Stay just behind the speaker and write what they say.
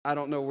I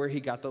don't know where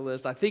he got the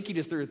list. I think he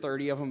just threw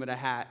 30 of them in a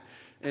hat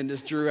and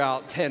just drew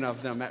out 10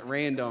 of them at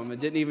random and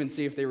didn't even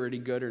see if they were any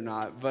good or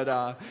not.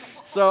 But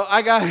so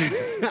I got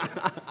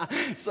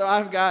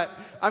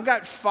I've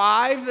got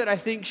 5 that I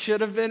think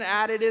should have been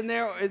added in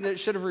there and that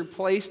should have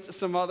replaced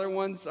some other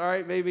ones. All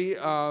right, maybe.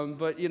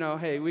 But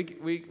hey, we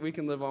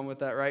can live on with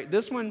that, right?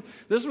 This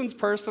one's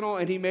personal,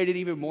 and he made it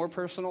even more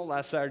personal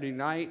last Saturday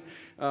night.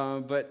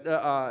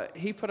 But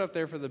he put up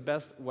there for the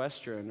best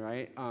Western,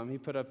 right? He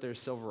put up there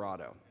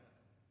Silverado.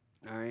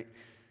 All right,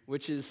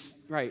 which is,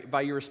 right,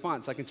 by your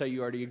response, I can tell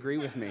you already agree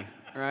with me,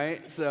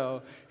 right?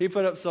 So he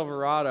put up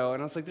Silverado,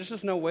 and I was like, there's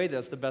just no way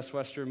that's the best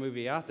Western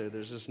movie out there.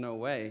 There's just no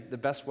way. The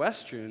best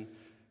Western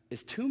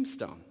is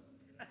Tombstone.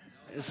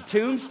 It's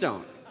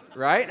Tombstone,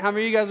 right? How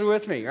many of you guys are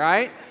with me,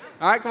 right?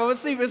 All right, come on,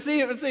 let's see.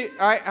 All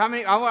right, how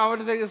many, I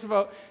want to take this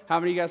vote. How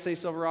many of you guys say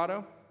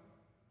Silverado?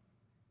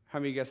 How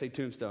many of you guys say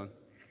Tombstone?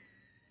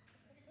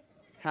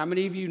 How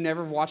many of you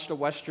never watched a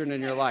Western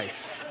in your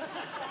life?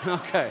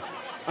 Okay.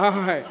 All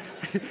right.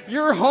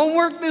 Your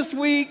homework this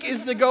week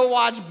is to go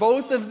watch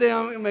both of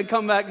them and then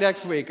come back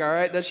next week, all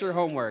right? That's your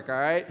homework, all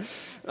right?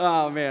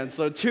 Oh, man.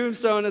 So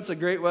Tombstone, it's a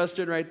great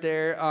Western right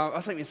there. I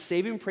was thinking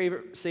Saving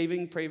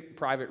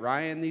Private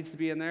Ryan needs to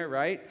be in there,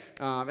 right?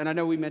 And I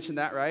know we mentioned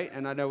that, right?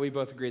 And I know we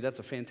both agree that's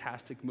a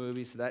fantastic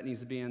movie, so that needs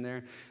to be in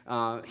there.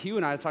 Hugh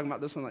and I are talking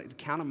about this one, like The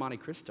Count of Monte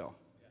Cristo.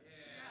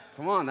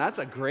 Come on, that's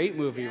a great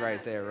movie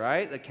right there,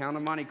 right? The Count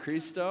of Monte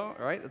Cristo,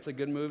 right? That's a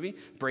good movie.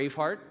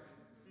 Braveheart.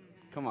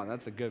 Come on,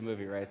 that's a good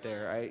movie right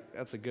there, right?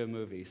 That's a good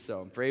movie.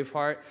 So,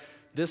 Braveheart.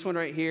 This one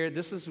right here,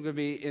 this is going to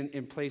be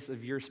in place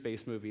of your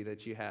space movie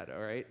that you had,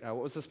 all right? What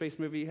was the space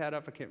movie you had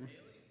up? I can't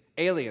remember.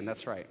 Alien,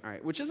 that's right, all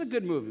right? Which is a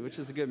good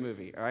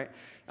movie, all right?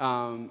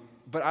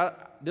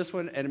 But this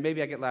one, and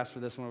maybe I get last for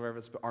this one, whatever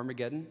it's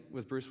Armageddon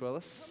with Bruce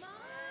Willis.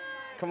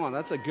 Come on,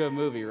 that's a good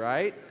movie,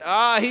 right?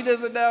 He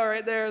doesn't know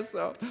right there.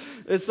 So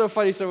it's so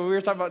funny. So when we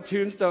were talking about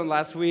Tombstone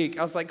last week,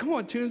 I was like, come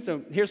on,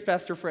 Tombstone. Here's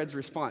Pastor Fred's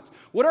response.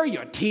 What are you,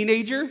 a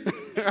teenager?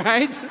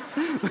 Right?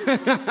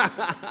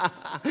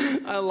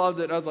 I loved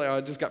it. I was like,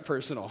 it just got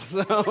personal.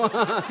 So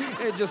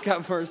it just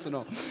got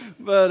personal.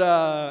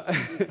 But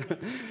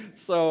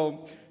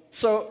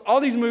So all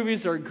these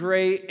movies are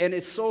great, and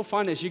it's so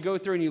fun as you go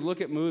through and you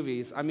look at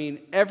movies. I mean,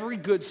 every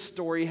good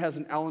story has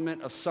an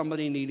element of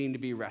somebody needing to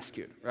be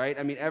rescued, right?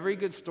 I mean, every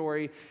good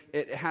story,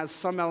 it has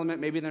some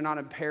element. Maybe they're not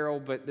in peril,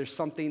 but there's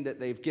something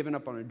that they've given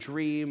up on a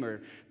dream,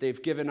 or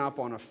they've given up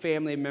on a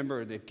family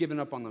member, or they've given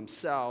up on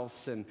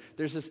themselves, and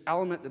there's this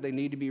element that they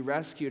need to be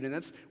rescued, and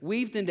that's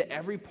weaved into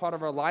every part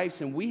of our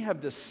lives, and we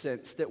have this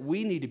sense that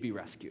we need to be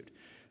rescued.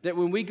 That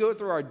when we go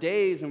through our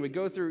days and we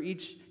go through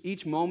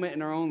each moment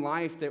in our own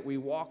life that we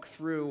walk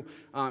through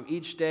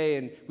each day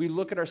and we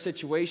look at our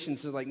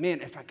situations and like, man,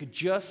 if I could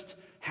just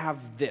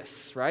have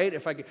this, right?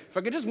 If I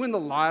could just win the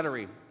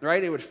lottery,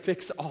 right? It would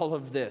fix all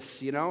of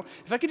this, you know?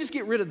 If I could just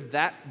get rid of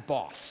that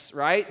boss,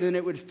 right? Then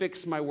it would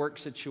fix my work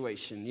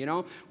situation, you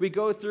know? We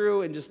go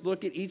through and just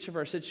look at each of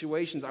our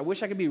situations. I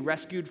wish I could be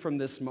rescued from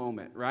this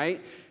moment, right?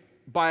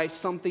 By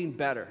something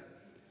better.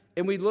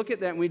 And we look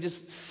at that and we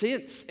just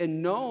sense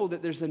and know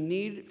that there's a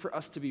need for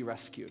us to be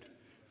rescued.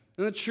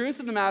 And the truth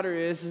of the matter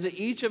is that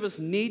each of us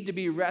need to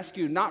be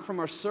rescued, not from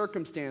our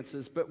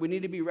circumstances, but we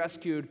need to be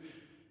rescued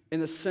in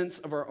the sense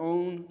of our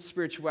own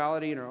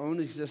spirituality and our own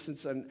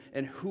existence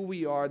and who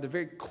we are. The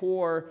very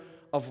core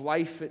of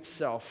life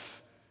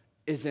itself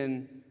is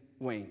in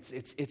Wayne's.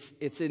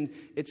 It's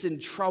in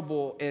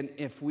trouble, and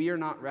if we are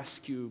not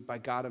rescued by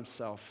God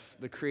himself,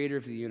 the creator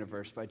of the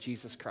universe, by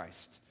Jesus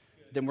Christ,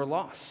 then we're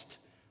lost.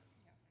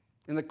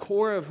 And the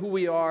core of who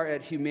we are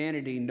at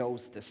humanity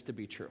knows this to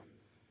be true.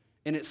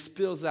 And it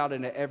spills out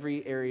into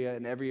every area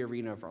and every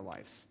arena of our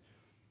lives.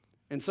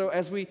 And so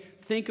as we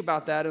think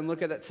about that and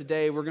look at that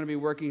today, we're going to be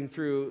working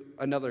through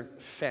another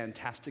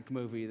fantastic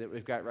movie that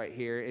we've got right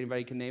here.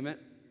 Anybody can name it?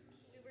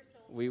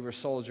 We Were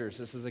Soldiers.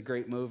 This is a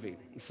great movie.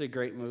 It's a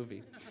great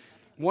movie.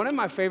 One of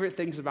my favorite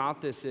things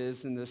about this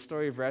is, and the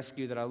story of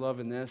rescue that I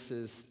love in this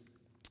is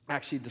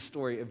actually the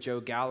story of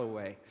Joe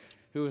Galloway,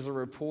 who was a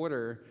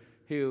reporter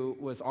who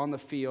was on the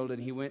field, and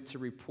he went to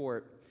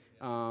report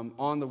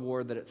on the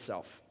war that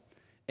itself.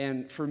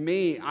 And for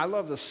me, I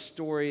love the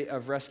story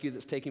of rescue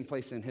that's taking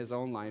place in his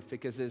own life,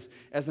 because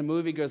as the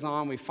movie goes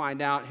on, we find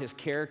out his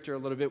character a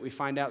little bit. We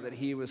find out that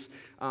he was,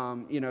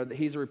 that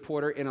he's a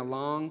reporter in a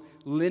long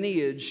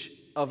lineage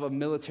of a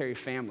military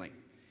family.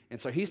 And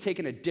so he's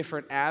taken a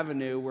different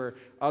avenue where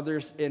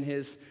others in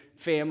his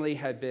family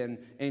had been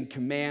in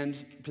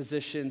command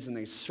positions and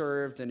they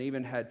served and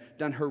even had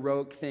done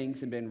heroic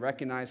things and been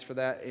recognized for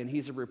that. And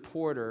he's a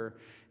reporter,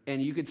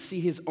 and you could see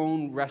his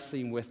own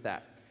wrestling with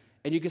that.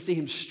 And you can see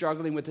him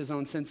struggling with his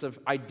own sense of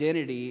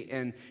identity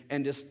and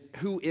just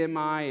who am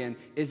I, and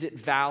is it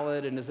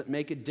valid, and does it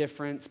make a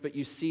difference? But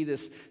you see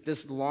this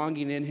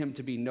longing in him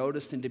to be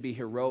noticed and to be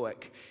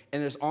heroic.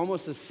 And there's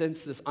almost a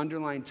sense, this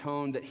underlying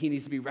tone that he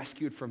needs to be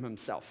rescued from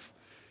himself.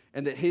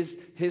 And that his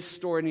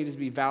story needs to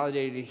be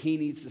validated, and he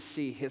needs to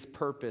see his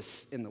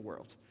purpose in the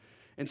world.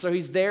 And so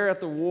he's there at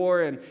the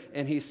war,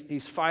 and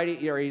he's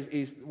fighting, or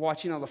he's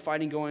watching all the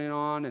fighting going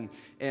on,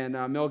 and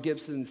Mel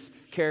Gibson's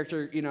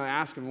character,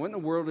 asked him, what in the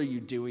world are you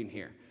doing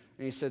here?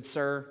 And he said,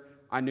 sir,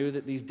 I knew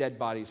that these dead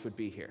bodies would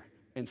be here,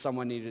 and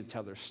someone needed to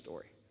tell their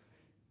story.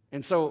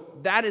 And so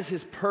that is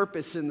his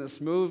purpose in this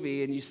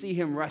movie, and you see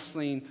him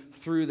wrestling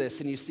through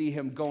this, and you see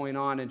him going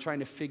on and trying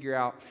to figure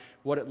out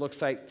what it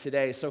looks like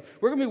today. So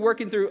we're going to be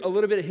working through a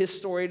little bit of his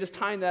story, just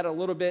tying that a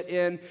little bit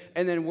in,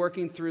 and then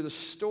working through the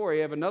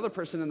story of another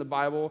person in the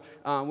Bible,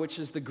 which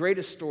is the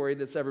greatest story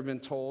that's ever been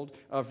told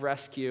of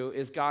rescue,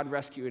 is God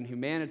rescuing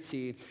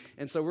humanity.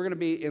 And so we're going to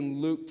be in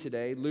Luke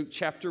today, Luke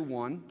chapter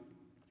 1,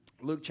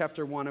 and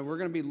we're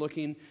going to be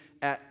looking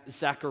at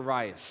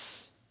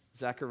Zacharias.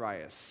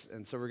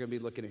 And so we're going to be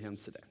looking at him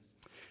today.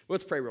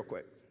 Let's pray real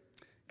quick.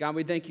 God,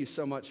 we thank you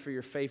so much for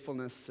your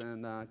faithfulness,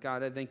 and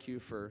God, I thank you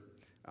for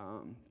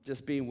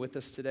just being with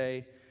us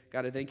today.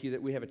 God, I thank you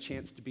that we have a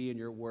chance to be in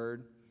your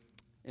word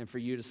and for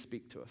you to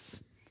speak to us.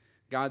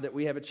 God, that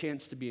we have a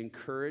chance to be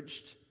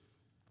encouraged,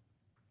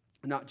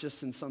 not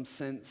just in some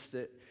sense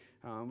that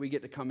we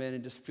get to come in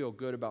and just feel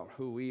good about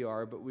who we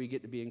are, but we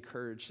get to be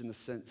encouraged in the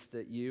sense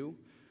that you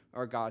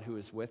are God who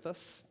is with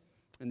us,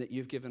 and that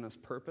you've given us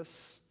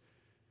purpose,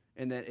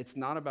 and that it's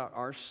not about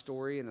our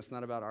story, and it's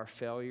not about our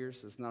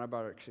failures, it's not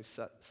about our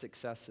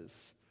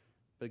successes,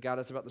 but God,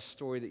 it's about the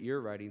story that you're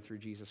writing through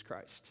Jesus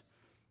Christ.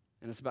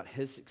 And it's about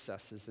his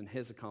successes and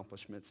his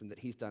accomplishments, and that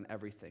he's done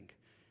everything,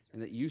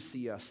 and that you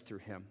see us through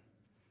him.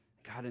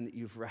 God, and that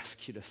you've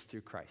rescued us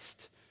through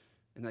Christ.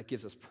 And that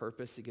gives us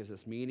purpose, it gives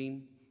us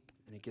meaning,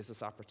 and it gives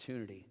us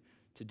opportunity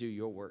to do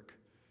your work.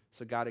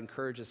 So God,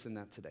 encourage us in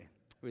that today.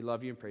 We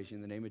love you and praise you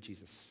in the name of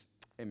Jesus.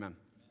 Amen.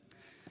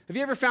 Have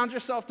you ever found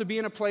yourself to be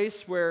in a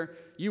place where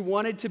you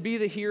wanted to be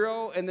the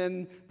hero, and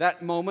then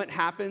that moment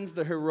happens,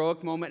 the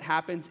heroic moment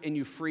happens, and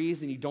you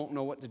freeze and you don't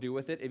know what to do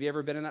with it? Have you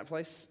ever been in that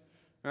place?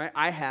 All right,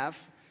 I have.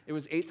 It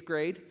was 8th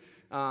grade.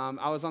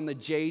 I was on the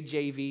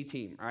JJV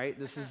team, right?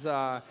 This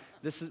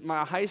is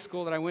my high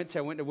school that I went to.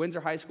 I went to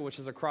Windsor High School, which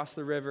is across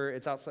the river.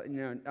 It's outside,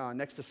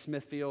 next to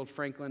Smithfield,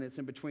 Franklin. It's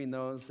in between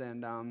those,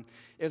 and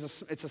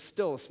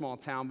still a small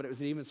town, but it was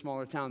an even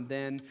smaller town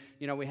then.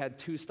 We had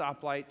 2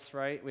 stoplights,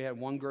 right? We had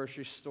 1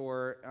 grocery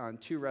store,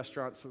 2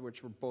 restaurants,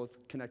 which were both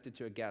connected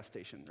to a gas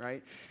station,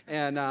 right?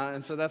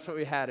 And so that's what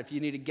we had. If you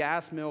needed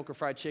gas, milk, or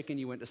fried chicken,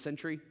 you went to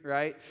Century,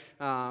 right?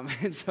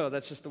 And so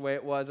that's just the way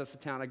it was. That's the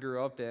town I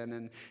grew up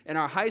in, and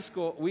our high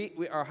school. We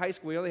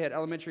only had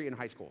elementary and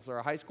high school. So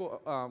our high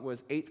school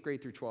was 8th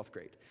grade through 12th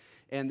grade.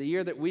 And the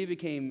year that we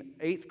became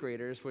 8th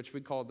graders, which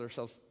we called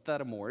ourselves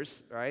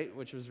Thetamores, right?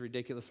 Which was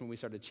ridiculous when we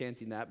started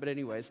chanting that. But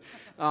anyways,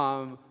 we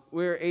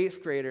were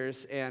 8th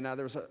graders, and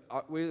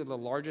we were the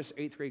largest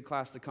 8th grade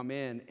class to come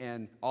in,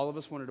 and all of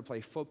us wanted to play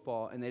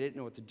football, and they didn't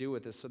know what to do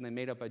with us, so they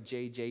made up a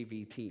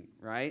JJV team,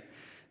 right?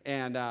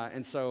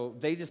 And so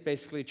they just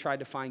basically tried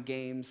to find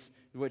games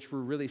which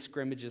were really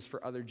scrimmages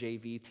for other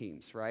JV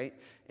teams, right?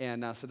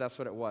 And so that's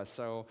what it was.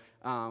 So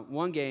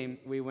one game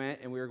we went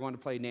and we were going to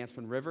play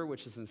Nansemond River,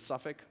 which is in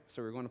Suffolk.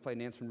 So we were going to play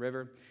Nansemond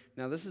River.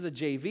 Now this is a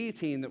JV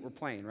team that we're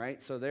playing,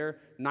 right? So they're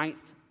 9th,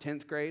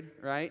 10th grade,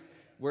 right?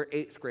 We're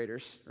 8th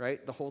graders,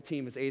 right? The whole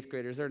team is 8th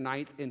graders. They're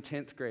 9th and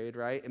 10th grade,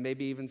 right? And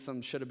maybe even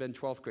some should have been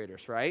 12th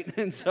graders, right?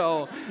 And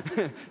so,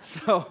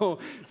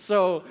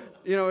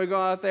 we go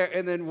out there,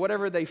 and then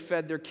whatever they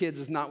fed their kids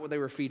is not what they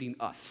were feeding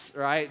us,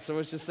 right? So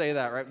let's just say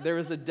that, right? There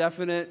was a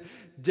definite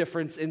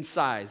difference in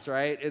size,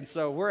 right? And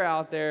so we're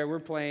out there, we're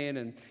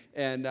playing,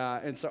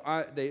 and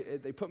so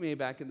they put me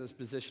back in this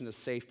position of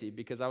safety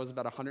because I was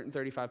about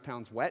 135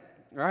 pounds wet,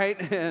 right?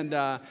 And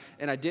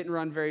I didn't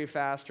run very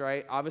fast,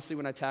 right? Obviously,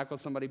 when I tackled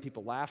somebody,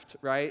 people laughed,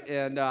 right?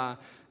 And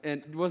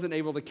wasn't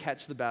able to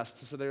catch the best.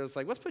 So they was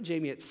like, let's put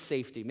Jamie at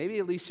safety. Maybe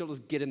at least he'll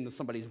just get into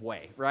somebody's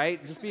way,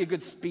 right? Just be a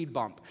good speed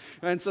bump.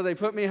 And so they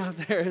put me out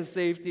there as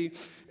safety.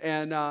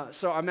 And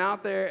so I'm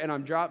out there, and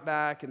I'm dropped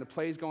back, and the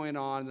play's going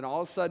on. And then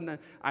all of a sudden,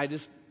 I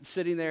just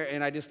sitting there,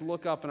 and I just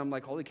look up, and I'm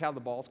like, holy cow, the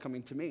ball's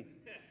coming to me.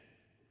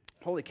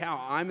 Holy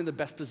cow, I'm in the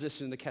best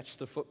position to catch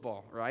the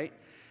football, right?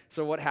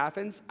 So what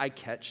happens? I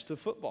catch the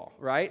football,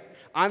 right?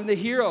 I'm the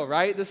hero,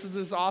 right? This is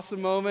this awesome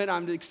moment.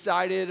 I'm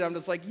excited. I'm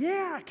just like,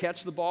 yeah, I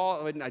catch the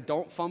ball. And I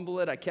don't fumble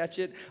it. I catch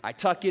it. I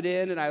tuck it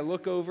in, and I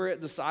look over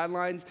at the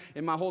sidelines,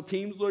 and my whole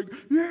team's like,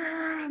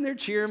 yeah, and they're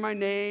cheering my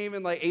name,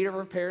 and like 8 of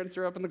our parents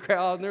are up in the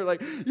crowd, and they're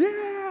like,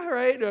 yeah,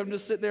 right? And I'm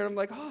just sitting there, and I'm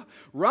like, oh,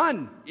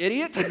 run,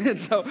 idiot.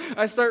 And so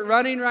I start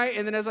running, right?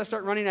 And then as I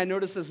start running, I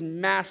notice this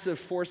massive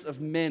force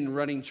of men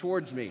running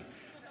towards me.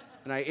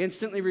 And I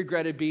instantly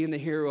regretted being the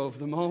hero of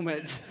the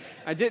moment.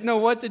 I didn't know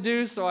what to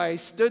do, so I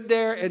stood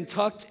there and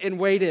tucked and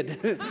waited.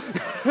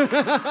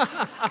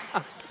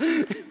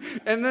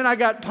 And then I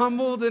got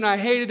pummeled, and I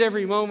hated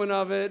every moment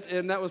of it,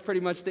 and that was pretty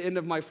much the end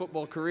of my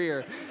football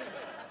career.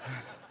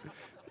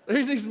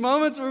 There's these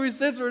moments where we're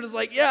just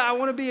like, yeah, I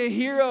want to be a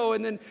hero.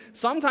 And then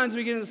sometimes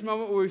we get in this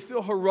moment where we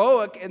feel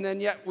heroic, and then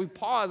yet we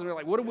pause, and we're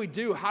like, what do we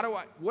do? How do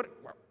I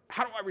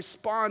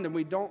respond? And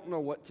we don't know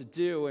what to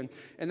do. And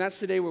that's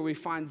today where we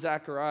find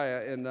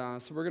Zechariah.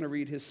 And so we're going to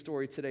read his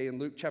story today in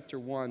Luke chapter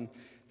 1,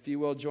 If you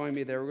will, join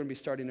me there. We're going to be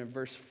starting in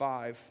verse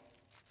 5.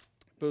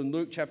 But in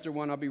Luke chapter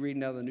 1, I'll be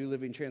reading out of the New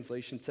Living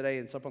Translation today,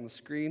 and it's up on the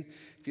screen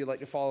if you'd like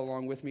to follow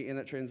along with me in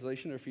that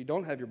translation, or if you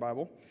don't have your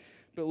Bible.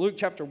 But Luke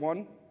chapter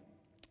 1,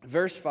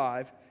 verse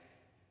 5.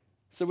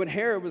 So when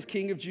Herod was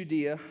king of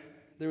Judea,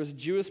 there was a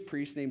Jewish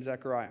priest named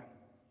Zechariah.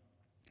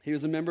 He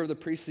was a member of the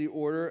priestly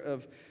order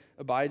of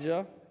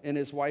Abijah, and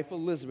his wife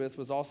Elizabeth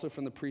was also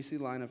from the priestly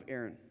line of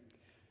Aaron.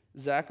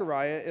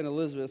 Zechariah and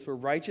Elizabeth were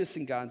righteous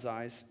in God's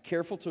eyes,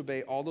 careful to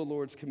obey all the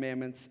Lord's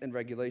commandments and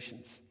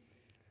regulations.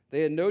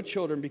 They had no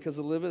children because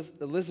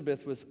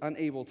Elizabeth was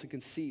unable to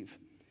conceive,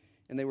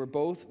 and they were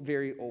both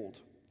very old.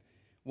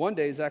 One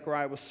day,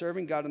 Zechariah was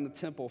serving God in the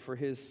temple, for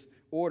his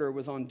order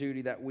was on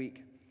duty that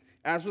week.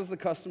 As was the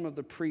custom of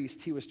the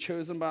priest, he was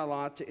chosen by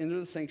lot to enter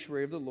the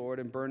sanctuary of the Lord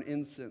and burn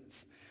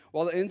incense.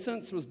 While the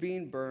incense was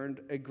being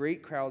burned, a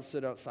great crowd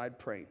stood outside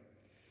praying.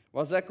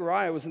 While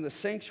Zechariah was in the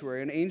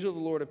sanctuary, an angel of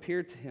the Lord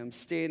appeared to him,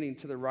 standing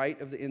to the right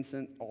of the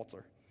incense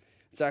altar.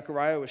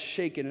 Zechariah was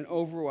shaken and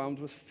overwhelmed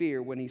with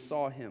fear when he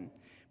saw him.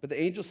 But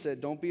the angel said,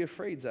 "Don't be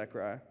afraid,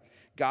 Zechariah.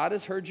 God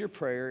has heard your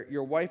prayer.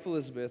 Your wife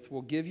Elizabeth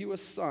will give you a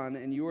son,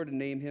 and you are to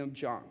name him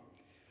John.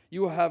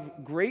 You will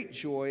have great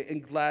joy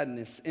and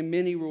gladness, and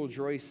many will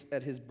rejoice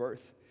at his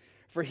birth.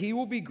 For he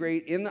will be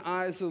great in the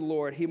eyes of the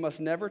Lord. He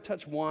must never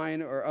touch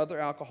wine or other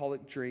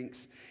alcoholic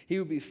drinks. He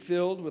will be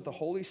filled with the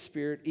Holy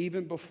Spirit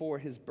even before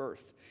his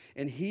birth.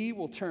 And he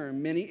will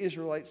turn many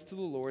Israelites to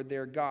the Lord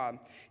their God.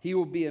 He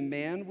will be a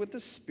man with the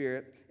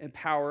spirit and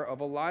power of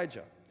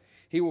Elijah.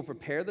 He will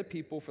prepare the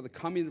people for the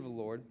coming of the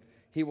Lord.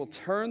 He will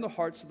turn the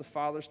hearts of the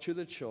fathers to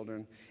the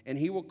children, and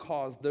he will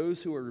cause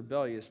those who are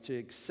rebellious to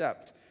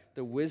accept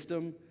the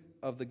wisdom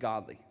of the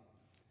godly."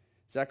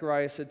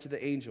 Zechariah said to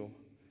the angel,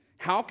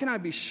 "How can I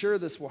be sure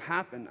this will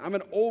happen? I'm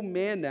an old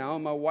man now,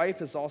 and my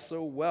wife is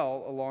also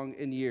well along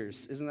in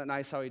years." Isn't that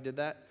nice how he did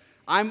that?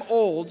 I'm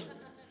old.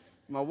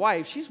 My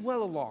wife, she's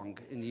well along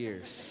in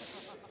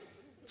years.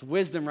 It's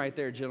wisdom right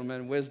there,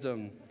 gentlemen,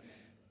 wisdom.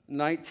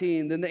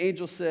 19, then the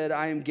angel said,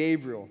 "I am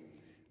Gabriel.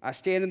 I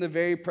stand in the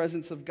very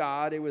presence of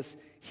God. It was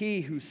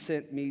he who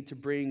sent me to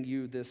bring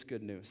you this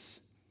good news.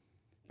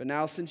 But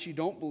now, since you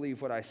don't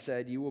believe what I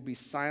said, you will be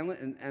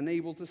silent and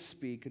unable to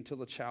speak until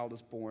the child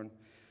is born.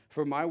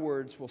 For my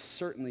words will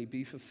certainly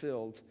be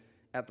fulfilled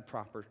at the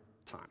proper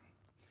time."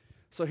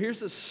 So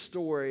here's the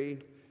story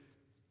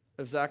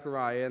of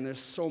Zechariah, and there's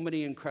so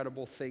many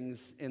incredible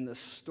things in this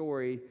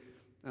story,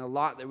 and a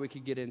lot that we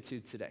could get into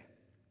today.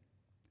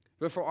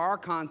 But for our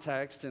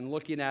context and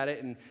looking at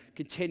it and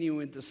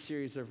continuing this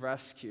series of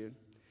rescue,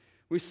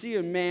 we see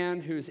a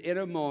man who's in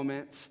a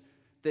moment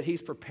that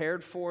he's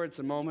prepared for. It's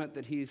a moment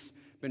that he's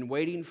been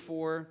waiting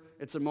for.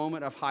 It's a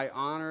moment of high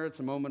honor. It's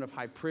a moment of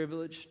high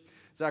privilege.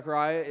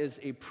 Zechariah is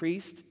a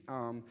priest,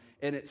 and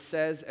it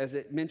says, as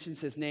it mentions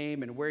his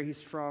name and where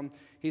he's from,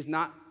 he's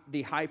not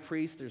the high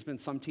priest. There's been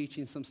some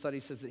teaching, some study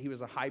says that he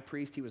was a high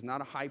priest. He was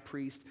not a high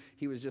priest.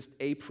 He was just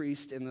a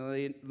priest in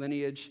the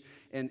lineage,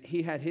 and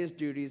he had his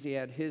duties. He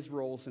had his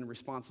roles and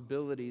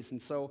responsibilities,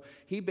 and so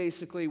he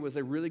basically was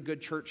a really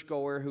good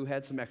churchgoer who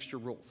had some extra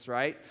rules,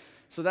 right?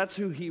 So that's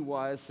who he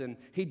was, and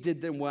he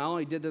did them well.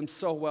 He did them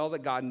so well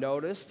that God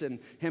noticed, and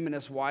him and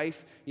his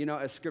wife,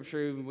 as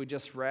scripture we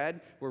just read,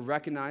 were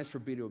recognized for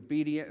being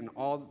obedient in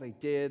all that they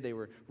did. They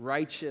were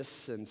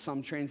righteous, and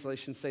some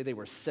translations say they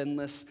were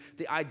sinless.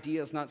 The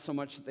idea is not so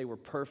much that they were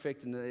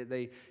perfect and that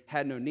they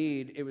had no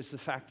need. It was the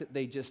fact that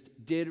they just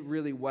did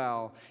really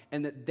well,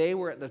 and that they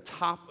were at the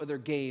top of their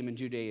game in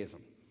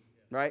Judaism,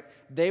 right?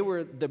 They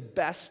were the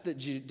best that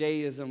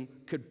Judaism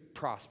could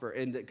prosper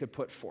and that could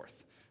put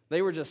forth.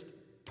 They were just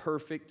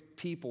perfect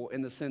people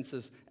in the sense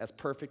of as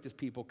perfect as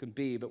people can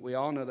be, but we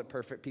all know that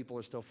perfect people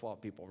are still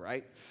flawed people,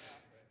 right?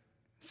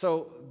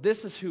 So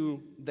this is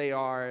who they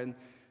are, and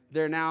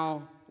they're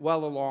now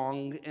well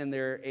along in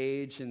their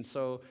age, and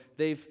so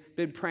they've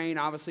been praying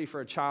obviously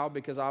for a child,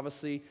 because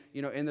obviously,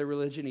 in their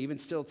religion, even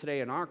still today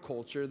in our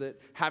culture, that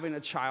having a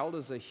child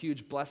is a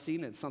huge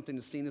blessing. It's something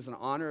that's seen as an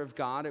honor of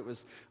God. It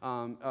was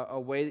a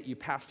way that you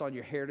passed on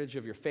your heritage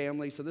of your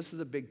family, so this is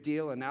a big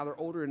deal, and now they're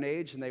older in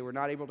age, and they were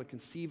not able to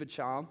conceive a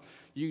child.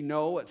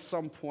 At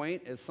some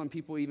point, as some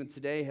people even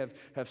today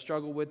have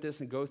struggled with this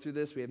and go through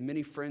this, we have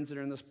many friends that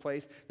are in this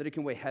place, that it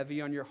can weigh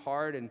heavy on your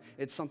heart, and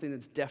it's something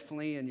that's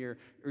definitely in your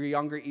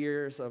younger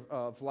years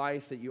of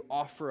life that you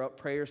offer up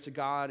prayers to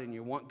God, and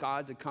you want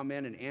God to come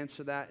in and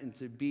answer that, and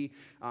to be,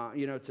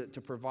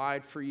 to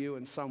provide for you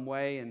in some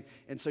way,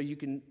 and so you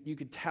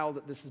can tell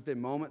that this has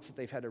been moments that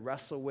they've had to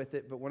wrestle with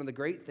it. But one of the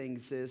great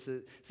things is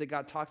that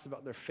God talks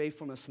about their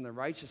faithfulness and their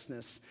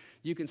righteousness.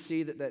 You can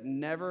see that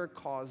never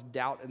caused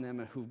doubt in them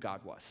of who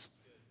God was.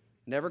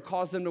 Never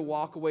caused them to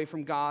walk away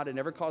from God. It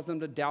never caused them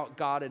to doubt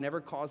God. It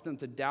never caused them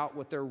to doubt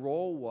what their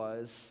role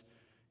was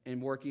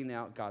in working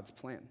out God's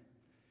plan.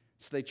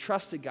 So they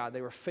trusted God.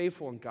 They were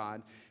faithful in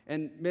God.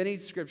 And many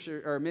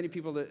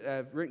people that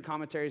have written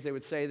commentaries, they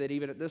would say that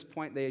even at this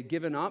point they had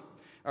given up,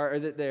 or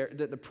that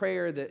the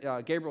prayer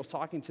that Gabriel's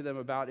talking to them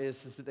about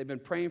is that they've been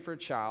praying for a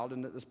child,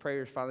 and that this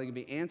prayer is finally going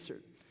to be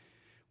answered.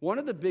 One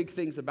of the big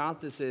things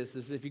about this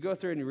is if you go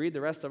through and you read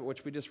the rest of it,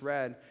 which we just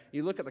read,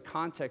 you look at the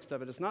context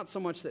of it, it's not so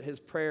much that his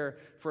prayer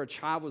for a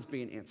child was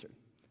being answered.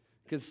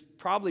 Because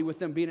probably with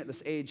them being at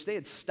this age, they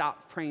had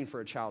stopped praying for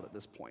a child at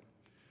this point.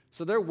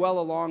 So they're well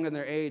along in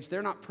their age.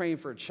 They're not praying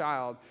for a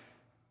child.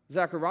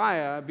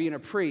 Zechariah, being a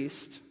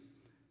priest,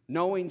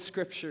 knowing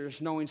scriptures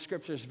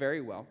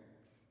very well,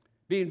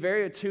 being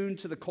very attuned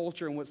to the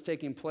culture and what's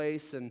taking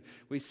place. And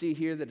we see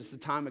here that it's the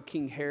time of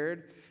King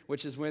Herod,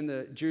 which is when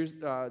the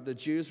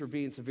Jews were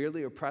being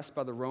severely oppressed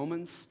by the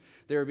Romans.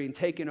 They were being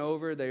taken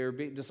over. They were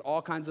being just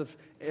all kinds of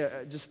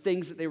just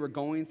things that they were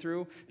going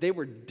through. They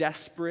were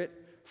desperate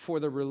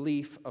for the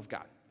relief of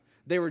God.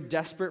 They were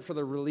desperate for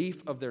the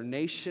relief of their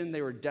nation.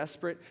 They were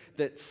desperate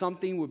that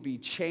something would be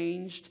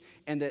changed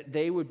and that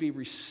they would be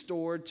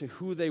restored to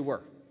who they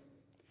were.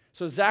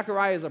 So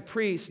Zechariah, as a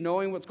priest,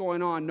 knowing what's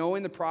going on,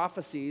 knowing the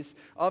prophecies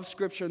of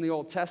Scripture in the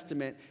Old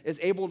Testament, is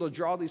able to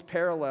draw these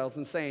parallels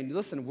and saying,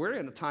 listen, we're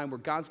in a time where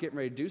God's getting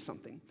ready to do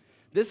something.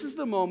 This is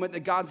the moment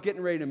that God's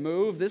getting ready to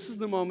move. This is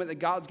the moment that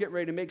God's getting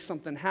ready to make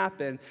something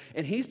happen.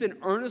 And he's been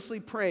earnestly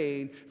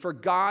praying for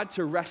God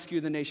to rescue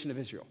the nation of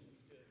Israel.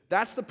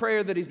 That's the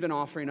prayer that he's been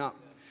offering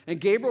up. And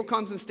Gabriel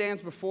comes and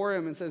stands before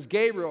him and says,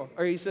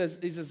 he says,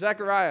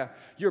 Zechariah,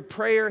 your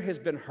prayer has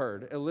been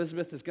heard.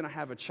 Elizabeth is going to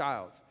have a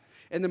child.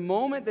 And the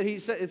moment that he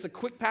said, it's a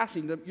quick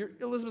passing,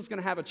 Elizabeth's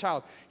going to have a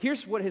child.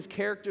 Here's what his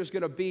character is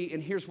going to be,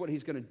 and here's what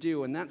he's going to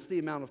do. And that's the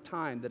amount of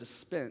time that is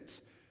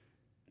spent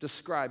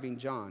describing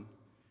John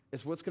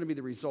is what's going to be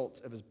the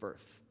result of his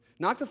birth.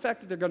 Not the fact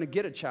that they're going to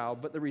get a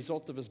child, but the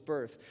result of his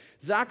birth.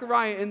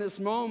 Zechariah in this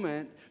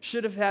moment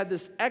should have had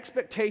this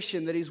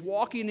expectation that he's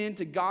walking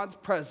into God's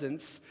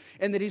presence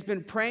and that he's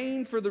been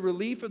praying for the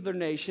relief of their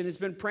nation. He's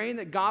been praying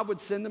that God would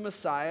send the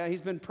Messiah.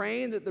 He's been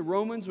praying that the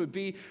Romans would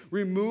be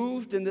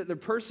removed and that the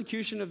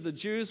persecution of the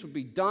Jews would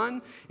be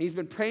done. He's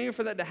been praying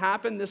for that to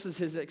happen. This is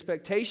his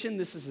expectation.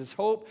 This is his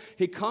hope.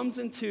 He comes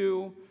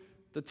into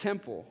the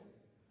temple,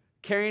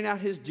 carrying out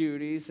his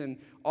duties and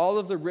all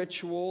of the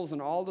rituals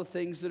and all the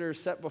things that are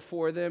set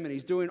before them, and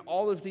he's doing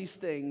all of these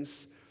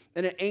things,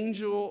 and an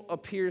angel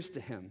appears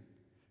to him.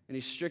 And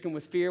he's stricken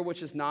with fear,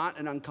 which is not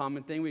an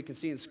uncommon thing. We can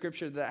see in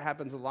Scripture that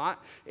happens a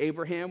lot.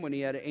 Abraham, when he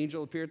had an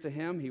angel appear to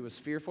him, he was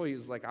fearful. He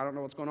was like, I don't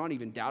know what's going on. He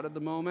even doubted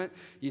the moment.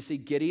 You see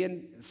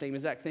Gideon, the same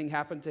exact thing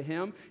happened to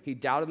him. He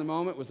doubted the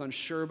moment, was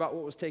unsure about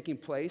what was taking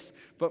place.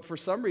 But for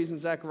some reason,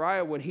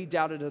 Zechariah, when he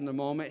doubted in the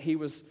moment, he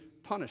was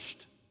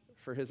punished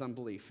for his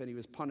unbelief, and he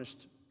was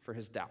punished for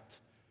his doubt.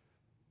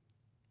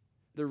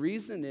 The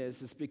reason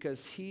is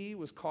because he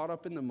was caught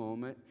up in the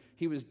moment.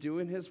 He was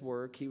doing his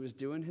work. He was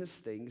doing his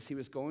things. He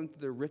was going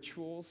through the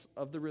rituals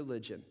of the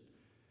religion.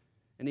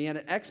 And he had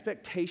an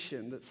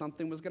expectation that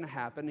something was going to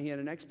happen. He had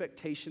an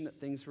expectation that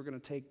things were going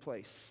to take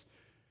place.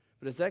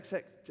 But his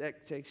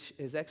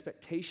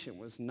expectation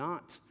was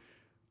not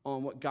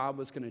on what God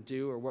was going to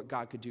do or what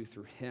God could do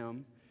through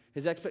him.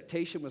 His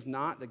expectation was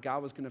not that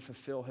God was going to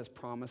fulfill his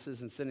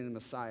promises in sending the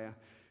Messiah.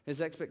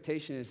 His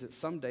expectation is that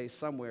someday,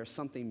 somewhere,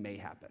 something may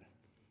happen.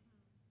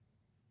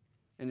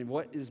 And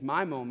what is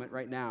my moment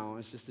right now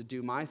is just to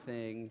do my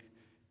thing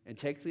and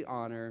take the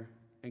honor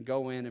and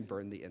go in and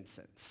burn the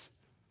incense.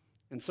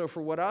 And so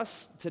for what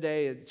us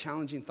today, a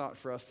challenging thought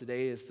for us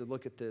today is to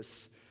look at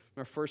this.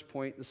 Our first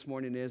point this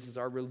morning is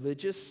our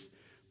religious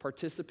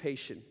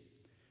participation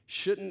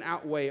shouldn't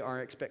outweigh our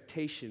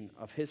expectation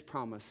of his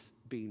promise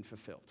being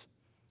fulfilled.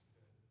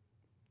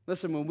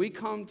 Listen, when we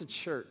come to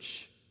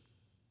church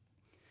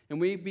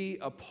and we be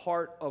a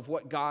part of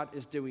what God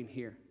is doing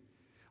here,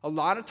 a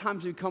lot of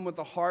times we come with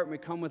the heart and we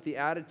come with the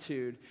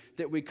attitude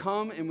that we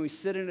come and we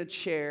sit in a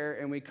chair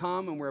and we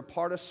come and we're a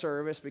part of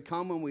service. We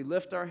come and we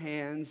lift our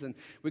hands and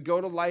we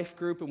go to life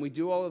group and we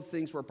do all of the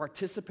things. We're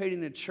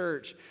participating in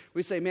church.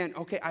 We say, man,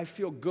 okay, I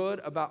feel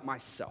good about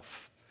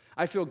myself.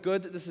 I feel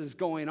good that this is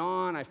going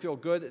on. I feel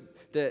good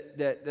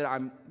that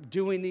I'm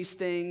doing these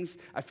things.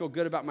 I feel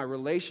good about my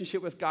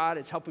relationship with God.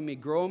 It's helping me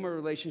grow my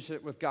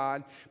relationship with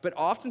God. But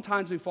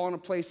oftentimes we fall in a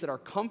place that our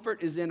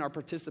comfort is in our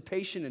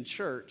participation in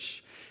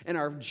church, and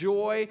our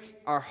joy,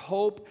 our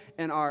hope,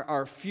 and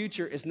our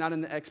future is not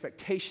in the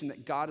expectation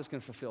that God is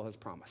going to fulfill his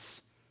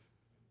promise.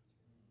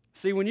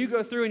 See, when you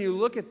go through and you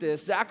look at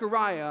this,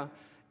 Zechariah,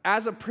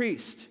 as a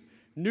priest,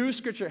 knew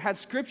Scripture, had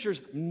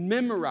Scriptures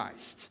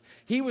memorized.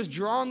 He was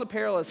drawing the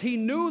parallels. He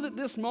knew that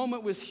this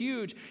moment was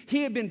huge.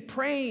 He had been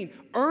praying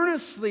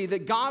earnestly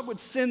that God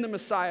would send the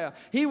Messiah.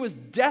 He was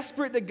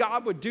desperate that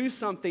God would do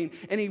something.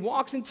 And he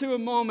walks into a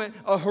moment,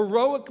 a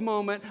heroic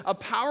moment, a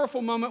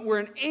powerful moment where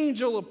an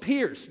angel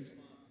appears.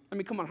 I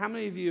mean, come on, how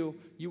many of you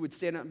would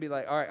stand up and be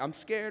like, all right, I'm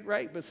scared,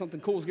 right? But something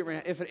cool is getting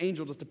ready if an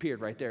angel just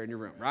appeared right there in your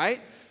room,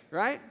 right?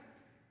 Right?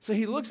 So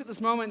he looks at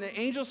this moment, and the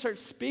angel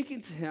starts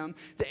speaking to him.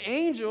 The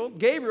angel,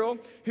 Gabriel,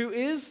 who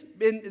is,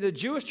 in the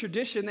Jewish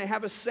tradition, they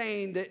have a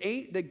saying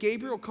that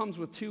Gabriel comes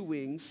with two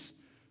wings.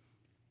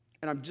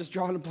 And I'm just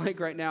drawing a blank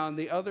right now. And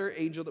the other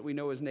angel that we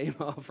know his name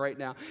of right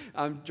now,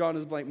 I'm drawing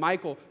his blank.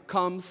 Michael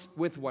comes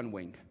with one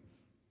wing.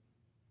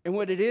 And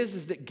what it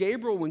is that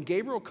Gabriel, when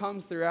Gabriel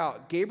comes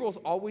throughout, Gabriel's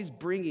always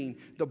bringing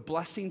the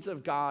blessings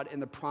of God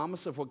and the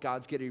promise of what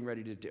God's getting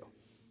ready to do.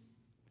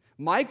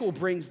 Michael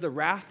brings the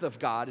wrath of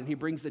God, and he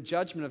brings the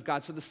judgment of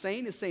God. So the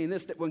saint is saying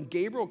this, that when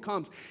Gabriel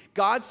comes,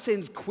 God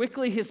sends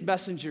quickly his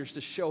messengers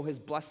to show his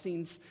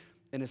blessings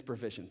and his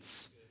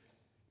provisions.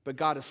 But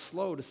God is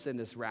slow to send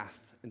his wrath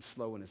and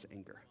slow in his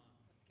anger.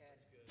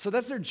 So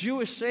that's their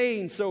Jewish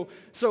saying. So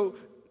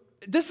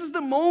this is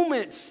the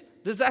moment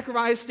that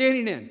Zechariah is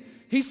standing in.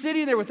 He's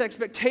sitting there with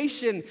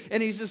expectation,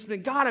 and he's just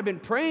been, God, I've been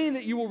praying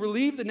that you will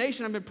relieve the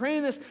nation. I've been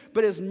praying this,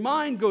 but his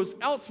mind goes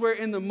elsewhere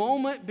in the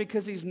moment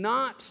because he's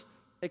not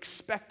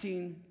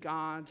expecting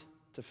God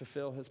to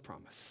fulfill his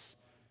promise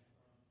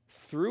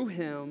through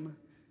him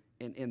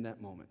and in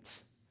that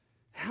moment.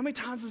 How many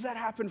times does that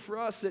happen for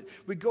us, that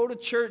we go to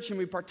church and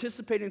we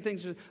participate in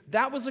things?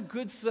 That was a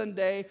good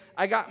Sunday.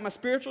 I got my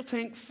spiritual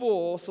tank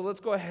full, so let's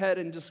go ahead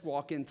and just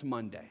walk into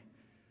Monday.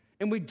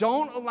 And we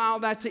don't allow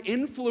that to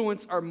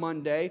influence our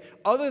Monday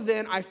other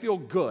than I feel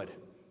good.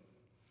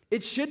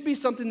 It should be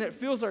something that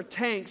fills our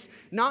tanks,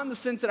 not in the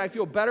sense that I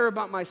feel better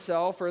about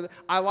myself or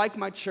I like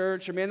my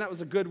church or man, that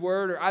was a good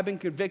word or I've been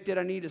convicted,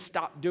 I need to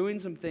stop doing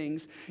some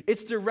things.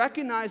 It's to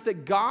recognize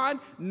that God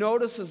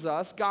notices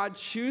us, God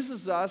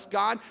chooses us,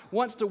 God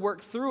wants to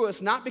work through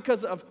us, not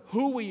because of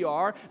who we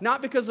are,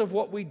 not because of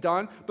what we've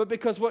done, but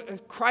because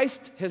what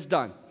Christ has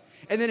done.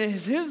 And then in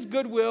his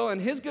goodwill and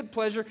his good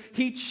pleasure,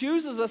 he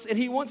chooses us and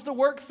he wants to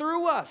work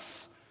through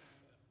us.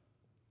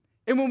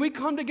 And when we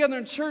come together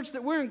in church,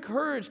 that we're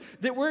encouraged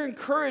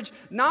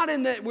not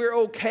in that we're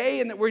okay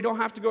and that we don't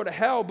have to go to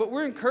hell, but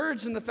we're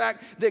encouraged in the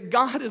fact that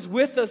God is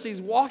with us, he's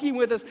walking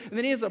with us, and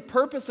that he has a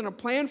purpose and a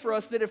plan for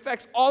us that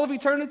affects all of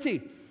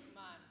eternity.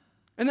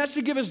 And that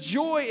should give us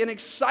joy and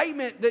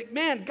excitement that,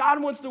 man,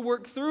 God wants to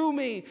work through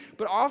me.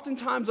 But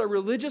oftentimes our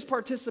religious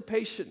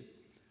participation,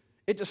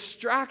 it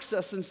distracts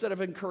us instead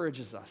of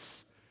encourages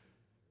us.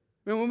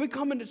 And when we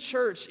come into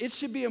church, it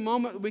should be a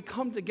moment that we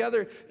come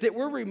together that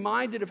we're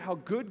reminded of how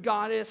good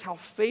God is, how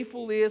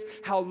faithful he is,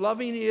 how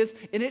loving he is,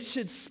 and it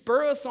should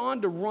spur us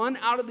on to run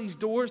out of these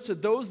doors to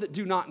those that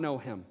do not know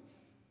him.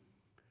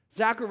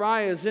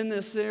 Zechariah is in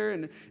this there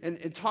and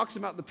it talks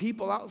about the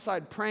people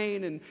outside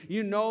praying, and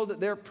you know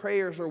that their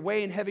prayers are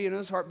weighing heavy in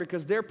his heart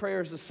because their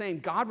prayer is the same.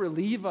 God,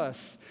 relieve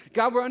us.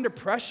 God, we're under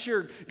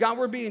pressure. God,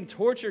 we're being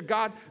tortured.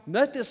 God,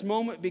 let this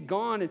moment be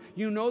gone. And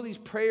you know these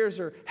prayers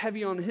are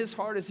heavy on his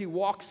heart as he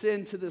walks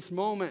into this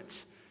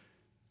moment.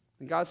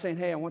 And God's saying,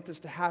 hey, I want this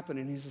to happen.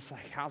 And he's just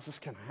like, how's this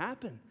going to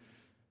happen?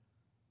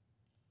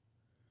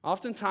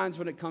 Oftentimes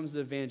when it comes to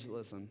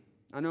evangelism,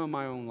 I know in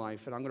my own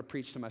life, and I'm going to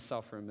preach to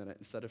myself for a minute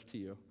instead of to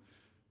you,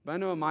 but I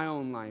know in my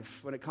own life,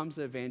 when it comes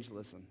to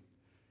evangelism,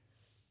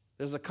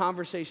 there's a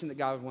conversation that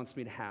God wants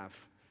me to have.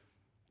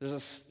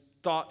 There's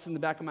thoughts in the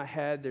back of my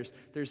head.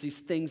 There's these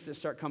things that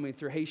start coming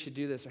through. Hey, you should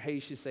do this, or hey, you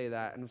should say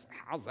that. And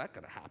how's that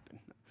going to happen?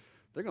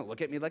 They're going to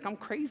look at me like I'm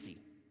crazy.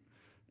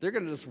 They're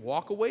going to just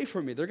walk away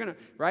from me. They're going to,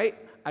 right?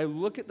 I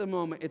look at the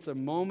moment. It's a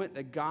moment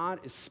that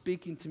God is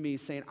speaking to me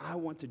saying, I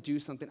want to do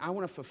something. I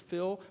want to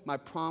fulfill my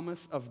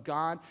promise of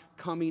God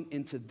coming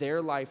into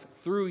their life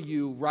through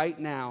you right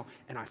now,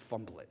 and I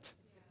fumble it.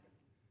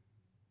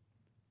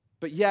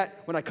 But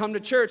yet, when I come to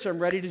church, I'm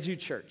ready to do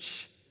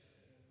church.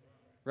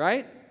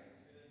 Right?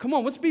 Come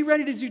on, let's be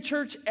ready to do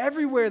church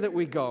everywhere that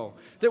we go.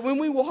 That when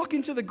we walk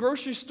into the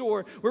grocery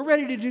store, we're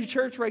ready to do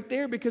church right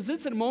there because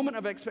it's a moment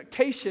of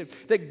expectation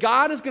that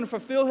God is going to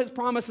fulfill his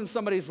promise in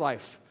somebody's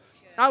life.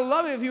 I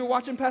love it if you were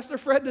watching Pastor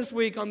Fred this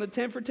week on the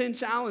 10 for 10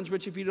 challenge,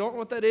 which if you don't know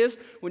what that is,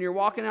 when you're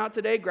walking out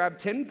today, grab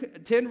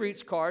 10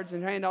 reach cards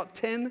and hand out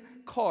 10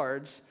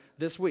 cards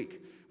this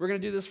week. We're going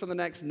to do this for the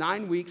next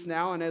 9 weeks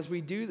now, and as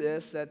we do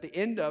this, at the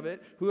end of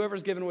it,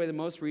 whoever's giving away the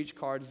most reach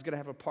cards is going to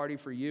have a party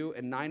for you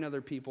and 9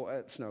 other people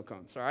at Snow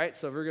Cones, all right?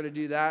 So we're going to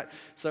do that.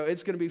 So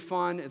it's going to be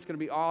fun. It's going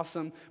to be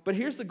awesome. But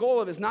here's the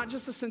goal of it. It's not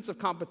just a sense of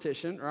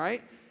competition,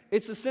 right?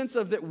 It's a sense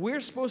of that we're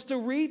supposed to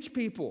reach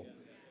people.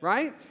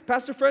 Right?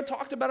 Pastor Fred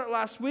talked about it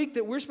last week,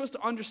 that we're supposed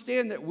to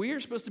understand that we are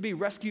supposed to be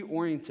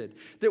rescue-oriented,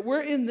 that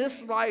we're in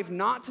this life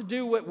not to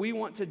do what we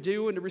want to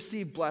do and to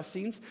receive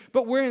blessings,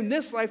 but we're in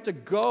this life to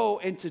go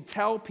and to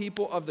tell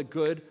people of the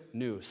good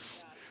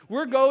news.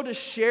 We're going to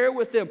share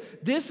with them,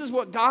 this is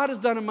what God has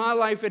done in my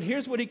life, and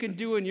here's what he can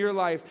do in your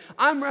life.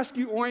 I'm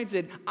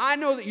rescue-oriented. I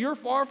know that you're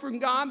far from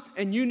God,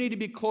 and you need to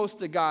be close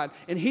to God,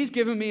 and he's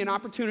given me an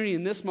opportunity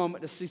in this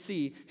moment to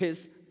see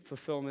his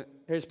fulfillment,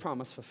 his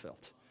promise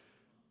fulfilled.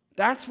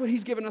 That's what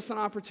he's given us an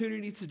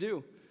opportunity to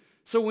do.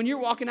 So when you're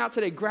walking out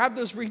today, grab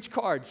those reach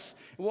cards.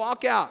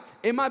 Walk out.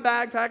 In my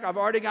backpack,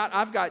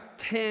 I've got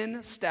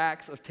 10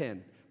 stacks of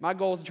 10. My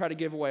goal is to try to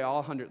give away all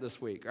 100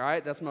 this week, all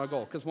right? That's my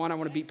goal. Because one, I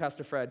want to beat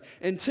Pastor Fred.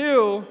 And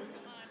two,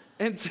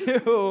 I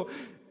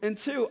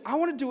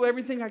want to do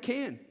everything I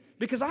can.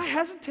 Because I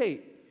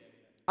hesitate.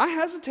 I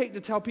hesitate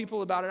to tell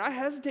people about it. I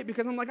hesitate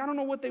because I'm like, I don't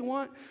know what they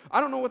want. I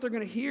don't know what they're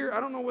going to hear. I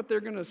don't know what they're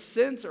going to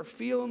sense or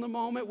feel in the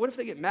moment. What if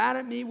they get mad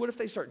at me? What if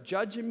they start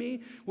judging me?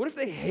 What if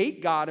they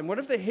hate God? And what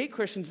if they hate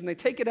Christians and they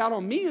take it out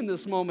on me in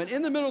this moment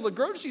in the middle of the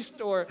grocery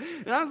store?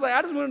 And I was like,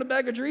 I just wanted a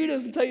bag of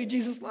Doritos and tell you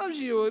Jesus loves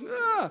you.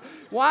 And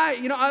why?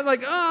 I'm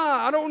like,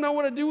 I don't know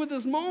what to do with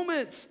this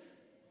moment.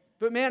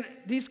 But man,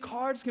 these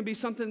cards can be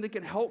something that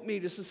can help me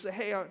just to say,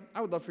 hey, I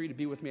would love for you to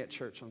be with me at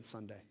church on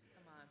Sunday.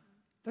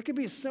 That could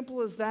be as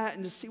simple as that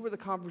and just see where the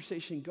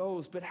conversation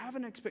goes. But have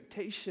an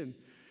expectation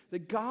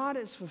that God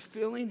is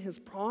fulfilling his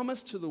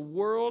promise to the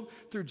world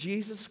through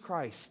Jesus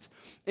Christ.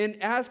 And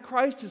as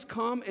Christ has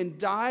come and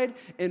died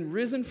and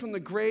risen from the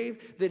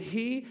grave, that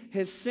he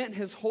has sent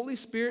his Holy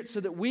Spirit so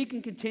that we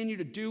can continue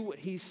to do what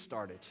he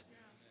started.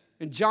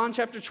 In John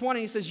chapter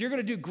 20, he says, you're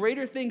going to do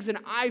greater things than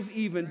I've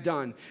even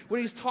done. What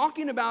he's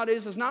talking about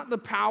is not the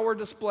power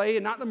display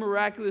and not the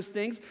miraculous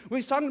things. What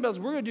he's talking about is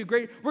we're going to do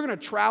great. We're going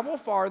to travel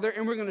farther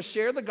and we're going to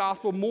share the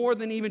gospel more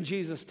than even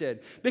Jesus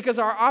did. Because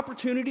our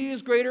opportunity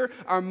is greater.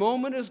 Our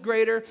moment is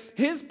greater.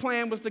 His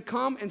plan was to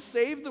come and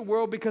save the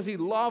world because he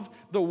loved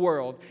the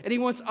world. And he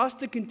wants us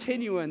to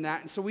continue in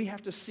that. And so we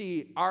have to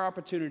see our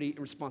opportunity and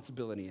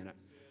responsibility in it.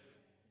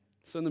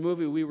 So in the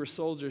movie We Were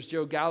Soldiers,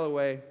 Joe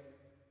Galloway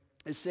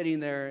is sitting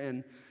there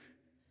and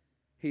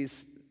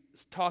he's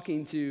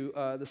talking to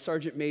the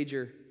Sergeant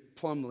Major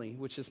Plumley,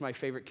 which is my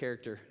favorite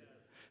character.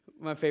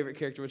 My favorite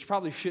character, which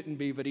probably shouldn't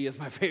be, but he is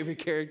my favorite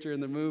character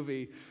in the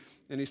movie.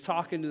 And he's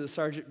talking to the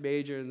Sergeant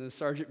Major, and the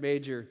Sergeant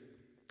Major,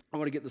 I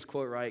want to get this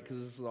quote right because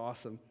this is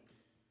awesome.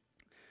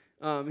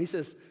 He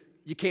says,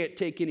 you can't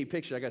take any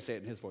pictures. I got to say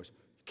it in his voice.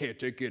 You can't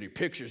take any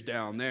pictures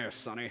down there,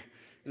 Sonny.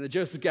 And the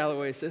Joseph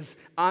Galloway says,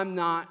 I'm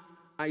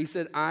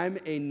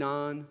a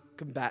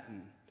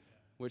non-combatant.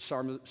 Which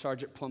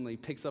Sergeant Plumley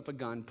picks up a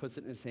gun, puts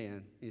it in his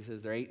hand. He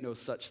says, there ain't no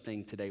such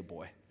thing today,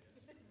 boy.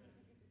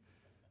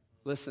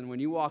 Listen, when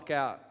you walk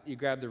out, you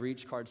grab the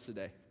reach cards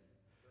today.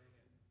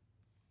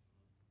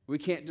 We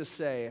can't just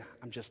say,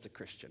 I'm just a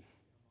Christian.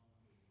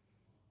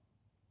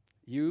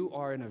 You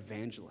are an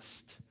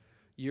evangelist.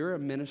 You're a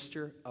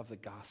minister of the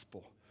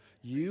gospel.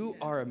 You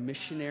are a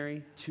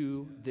missionary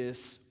to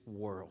this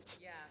world.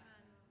 Yeah.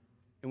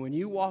 And when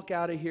you walk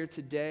out of here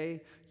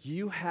today,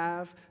 you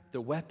have the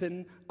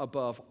weapon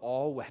above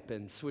all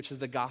weapons, which is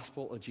the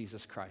gospel of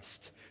Jesus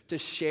Christ, to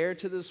share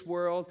to this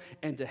world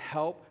and to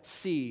help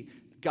see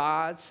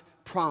God's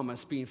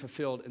promise being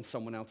fulfilled in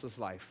someone else's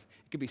life.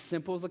 It could be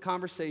simple as a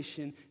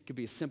conversation. It could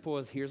be as simple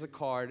as here's a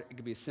card. It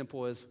could be as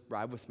simple as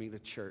ride with me to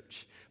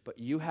church. But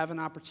you have an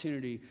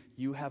opportunity.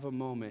 You have a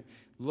moment.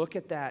 Look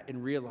at that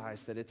and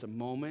realize that it's a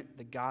moment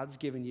that God's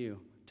given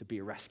you to be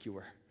a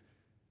rescuer.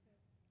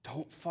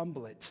 Don't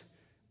fumble it,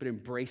 but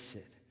embrace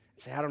it.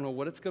 Say, I don't know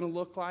what it's going to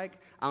look like.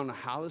 I don't know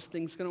how this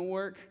thing's going to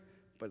work,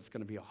 but it's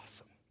going to be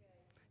awesome.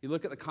 You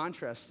look at the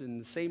contrast. In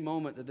the same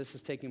moment that this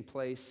is taking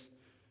place,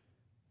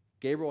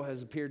 Gabriel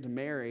has appeared to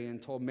Mary and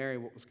told Mary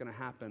what was going to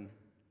happen.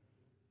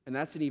 And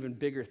that's an even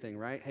bigger thing,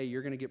 right? Hey,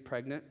 you're going to get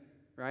pregnant,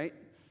 right?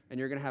 And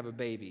you're going to have a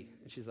baby.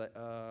 And she's like,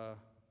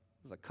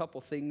 there's a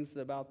couple things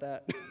about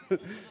that,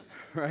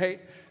 right?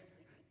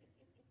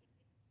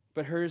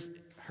 But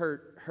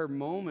her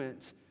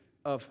moment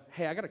of,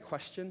 hey, I got a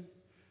question,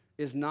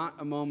 is not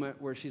a moment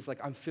where she's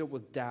like, I'm filled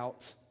with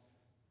doubt.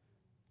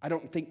 I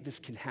don't think this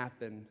can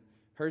happen.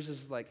 Hers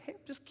is like, hey,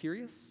 I'm just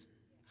curious.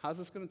 How's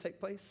this going to take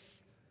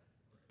place?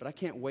 But I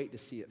can't wait to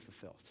see it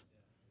fulfilled.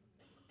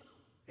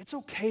 It's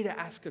okay to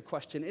ask a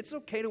question. It's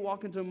okay to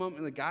walk into a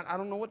moment like, God, I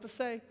don't know what to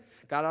say.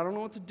 God, I don't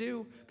know what to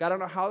do. God, I don't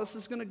know how this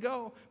is going to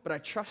go, but I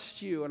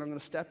trust you, and I'm going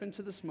to step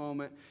into this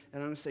moment,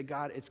 and I'm going to say,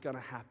 God, it's going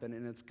to happen,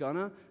 and it's going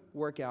to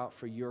work out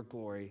for your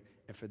glory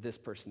and for this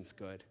person's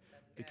good.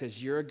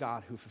 Because you're a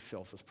God who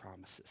fulfills his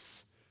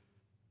promises.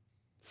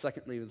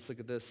 Secondly, let's look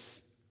at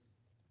this.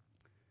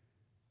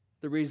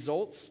 The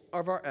results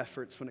of our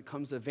efforts when it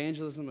comes to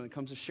evangelism, when it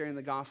comes to sharing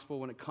the gospel,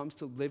 when it comes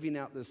to living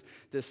out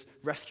this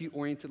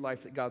rescue-oriented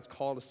life that God's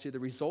called us to, the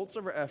results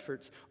of our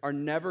efforts are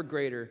never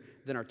greater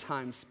than our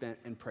time spent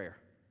in prayer.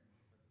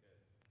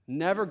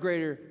 Never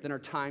greater than our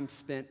time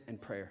spent in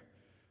prayer.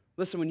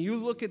 Listen, when you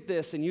look at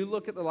this and you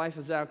look at the life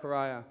of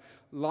Zechariah,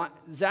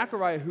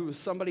 who was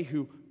somebody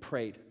who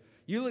prayed.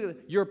 You look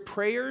at your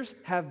prayers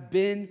have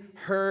been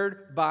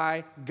heard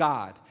by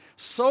God.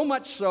 So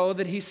much so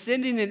that he's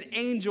sending an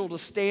angel to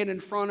stand in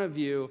front of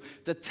you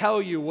to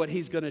tell you what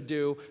he's going to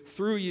do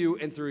through you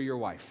and through your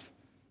wife.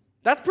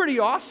 That's pretty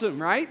awesome,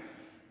 right?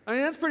 I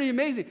mean, that's pretty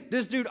amazing.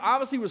 This dude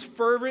obviously was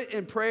fervent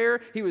in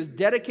prayer. He was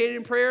dedicated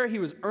in prayer. He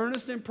was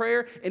earnest in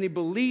prayer. And he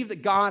believed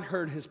that God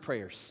heard his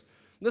prayers.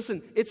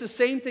 Listen, it's the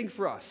same thing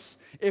for us.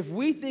 If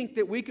we think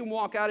that we can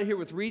walk out of here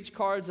with reach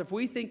cards, if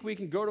we think we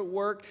can go to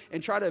work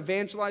and try to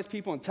evangelize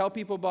people and tell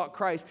people about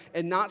Christ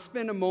and not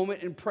spend a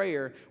moment in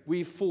prayer,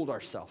 we've fooled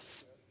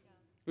ourselves.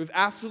 We've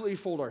absolutely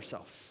fooled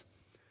ourselves.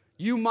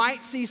 You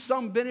might see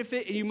some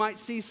benefit and you might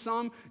see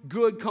some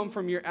good come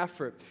from your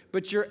effort,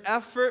 but your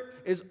effort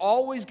is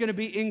always going to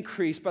be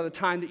increased by the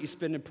time that you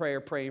spend in prayer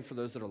praying for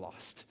those that are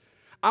lost.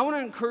 I want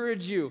to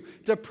encourage you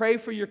to pray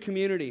for your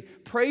community,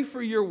 pray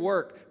for your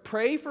work,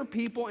 pray for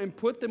people and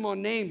put them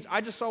on names.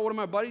 I just saw one of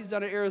my buddies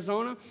down in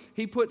Arizona.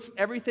 He puts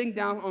everything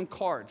down on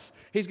cards.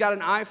 He's got an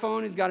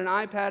iPhone, he's got an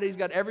iPad, he's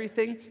got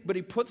everything, but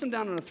he puts them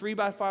down on a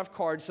 3x5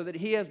 card so that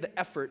he has the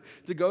effort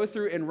to go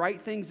through and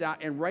write things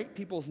out and write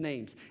people's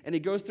names. And he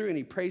goes through and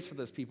he prays for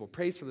those people,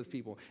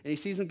 and he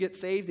sees them get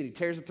saved and he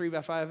tears the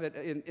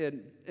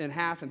 3x5 in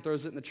half and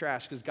throws it in the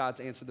trash because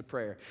God's answered the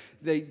prayer.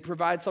 They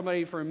provide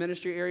somebody for a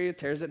ministry area,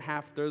 tears it in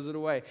half, throws it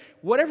away.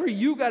 Whatever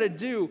you got to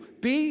do,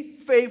 be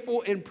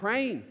faithful in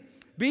praying.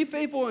 Be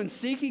faithful in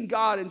seeking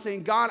God and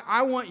saying, God,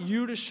 I want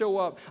you to show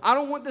up. I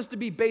don't want this to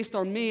be based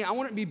on me. I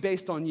want it to be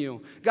based on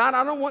you. God,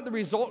 I don't want the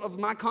result of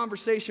my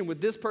conversation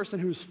with this person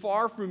who's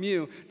far from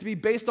you to be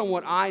based on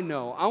what I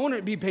know. I want it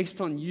to be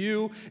based on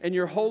you and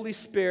your Holy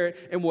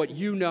Spirit and what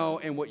you know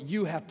and what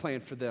you have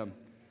planned for them.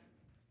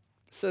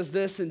 It says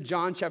this in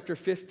John chapter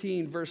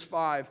 15, verse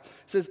 5. It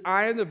says,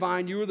 I am the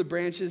vine, you are the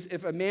branches.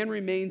 If a man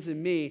remains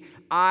in me,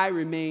 I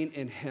remain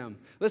in him.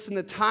 Listen,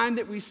 the time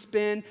that we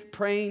spend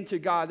praying to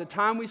God, the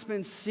time we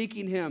spend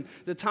seeking him,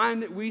 the time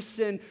that we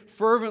spend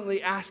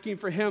fervently asking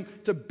for him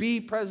to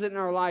be present in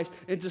our lives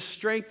and to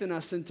strengthen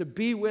us and to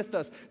be with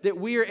us, that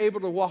we are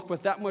able to walk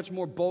with that much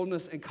more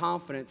boldness and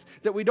confidence,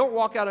 that we don't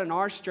walk out in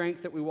our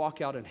strength, that we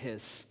walk out in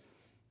his.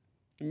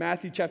 In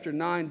Matthew chapter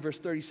 9, verse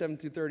 37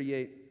 through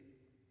 38,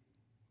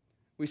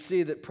 we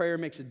see that prayer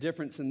makes a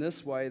difference in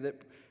this way, that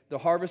the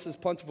harvest is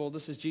plentiful.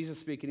 This is Jesus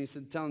speaking. He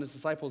said, telling his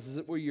disciples, is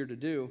it what you're to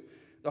do?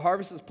 The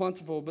harvest is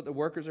plentiful, but the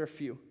workers are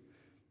few.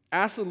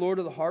 Ask the Lord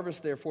of the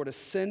harvest, therefore, to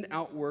send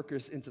out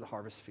workers into the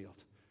harvest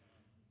field.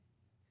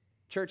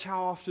 Church,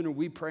 how often are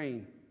we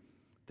praying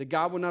that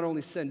God will not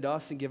only send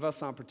us and give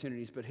us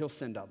opportunities, but he'll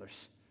send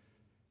others?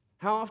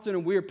 How often are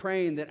we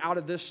praying that out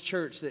of this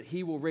church that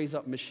he will raise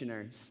up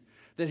missionaries?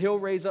 That he'll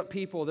raise up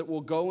people that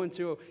will go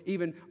into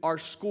even our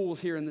schools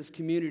here in this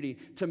community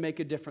to make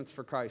a difference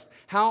for Christ.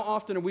 How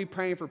often are we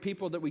praying for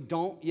people that we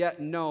don't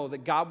yet know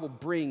that God will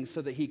bring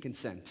so that he can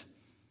send?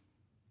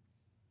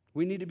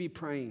 We need to be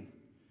praying.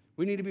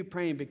 We need to be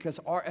praying because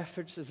our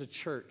efforts as a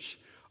church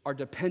are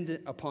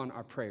dependent upon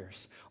our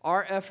prayers.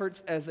 Our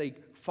efforts as a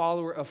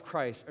follower of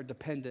Christ are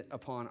dependent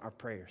upon our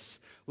prayers.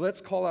 Let's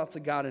call out to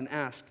God and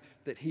ask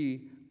that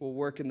he will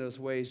work in those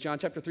ways. John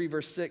chapter 3,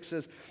 verse 6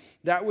 says,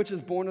 that which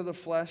is born of the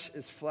flesh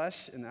is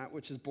flesh, and that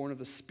which is born of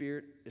the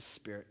spirit is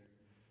spirit.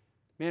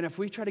 Man, if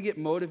we try to get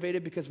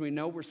motivated because we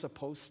know we're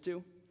supposed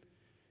to,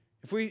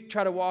 if we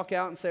try to walk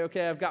out and say,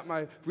 okay, I've got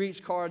my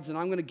reach cards and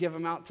I'm going to give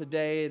them out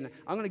today, and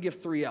I'm going to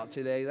give 3 out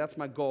today, that's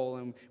my goal,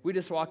 and we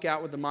just walk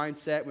out with the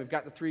mindset, and we've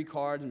got the 3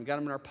 cards, and we've got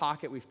them in our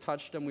pocket, we've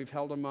touched them, we've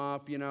held them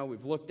up,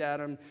 we've looked at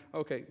them,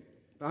 okay,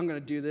 I'm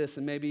going to do this,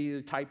 and maybe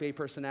the type A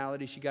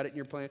personality, she got it in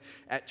your plan.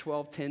 At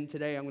 12:10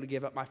 today, I'm going to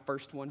give up my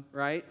first one,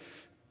 right?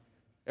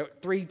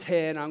 At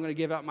 3:10, I'm going to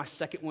give out my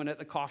second one at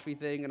the coffee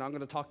thing, and I'm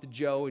going to talk to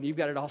Joe, and you've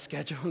got it all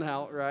scheduled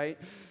out, right?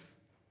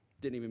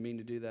 Didn't even mean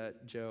to do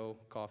that, Joe,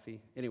 coffee.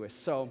 Anyway,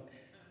 so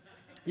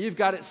you've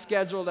got it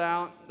scheduled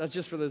out. That's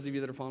just for those of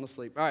you that are falling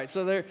asleep. All right,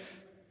 so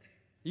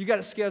you got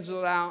it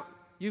scheduled out.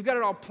 You've got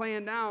it all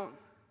planned out,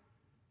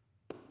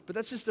 but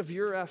that's just of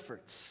your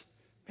efforts.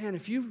 Man,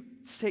 if you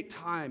take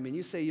time and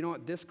you say, you know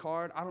what, this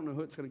card, I don't know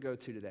who it's going to go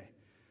to today,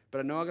 but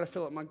I know I got to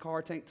fill up my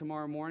car tank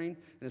tomorrow morning,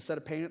 and instead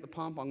of paying at the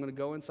pump, I'm going to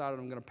go inside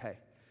and I'm going to pay.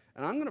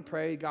 And I'm going to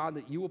pray, God,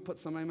 that you will put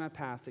somebody in my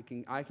path that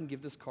I can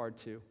give this card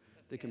to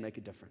that can make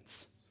a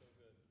difference.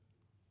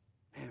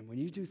 Man, when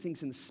you do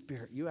things in the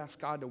Spirit, you ask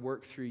God to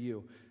work through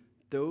you,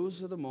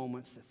 those are the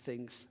moments that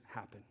things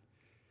happen.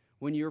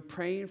 When you're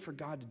praying for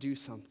God to do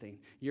something,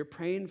 you're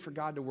praying for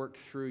God to work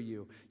through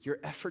you, your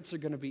efforts are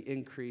going to be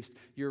increased,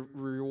 your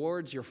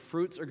rewards, your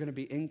fruits are going to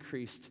be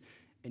increased,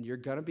 and you're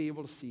going to be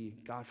able to see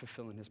God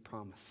fulfilling his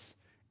promise.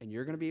 And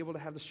you're going to be able to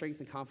have the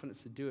strength and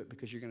confidence to do it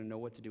because you're going to know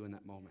what to do in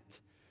that moment.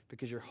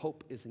 Because your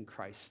hope is in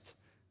Christ,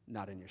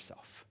 not in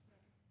yourself.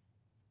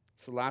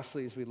 So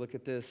lastly, as we look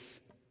at this,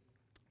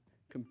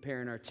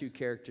 comparing our 2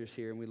 characters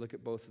here, and we look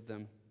at both of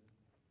them.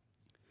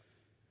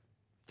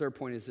 Third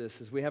point is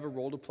this, is we have a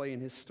role to play in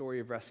his story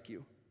of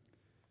rescue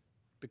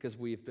because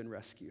we've been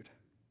rescued.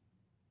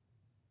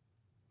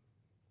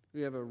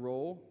 We have a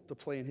role to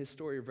play in his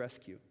story of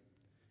rescue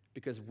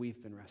because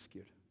we've been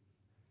rescued.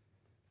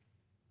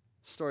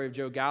 Story of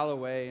Joe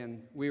Galloway,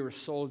 and we were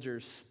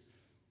soldiers.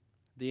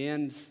 The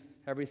end,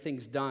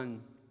 everything's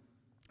done,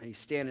 and he's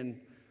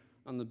standing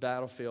on the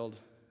battlefield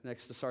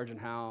next to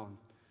Sergeant Howe.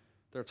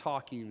 They're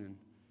talking, and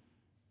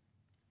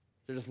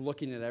they're just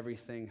looking at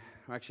everything.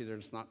 Actually, they're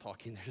just not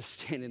talking. They're just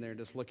standing there,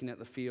 just looking at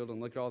the field and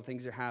look at all the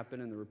things that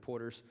happen, and the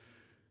reporters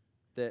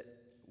that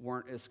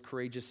weren't as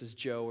courageous as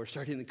Joe are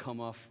starting to come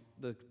off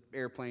the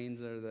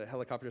airplanes or the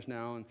helicopters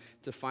now and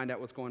to find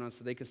out what's going on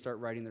so they can start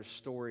writing their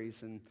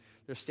stories. And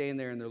they're staying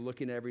there, and they're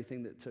looking at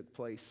everything that took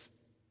place.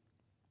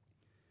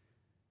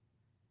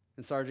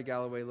 And Sergeant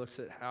Galloway looks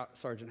at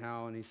Sergeant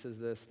Howe, and he says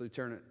this,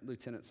 Lieutenant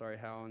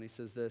Howe, and he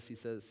says this, he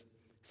says,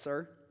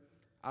 "Sir,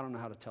 I don't know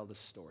how to tell this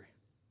story."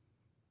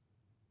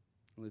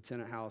 And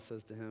Lieutenant Howe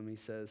says to him, he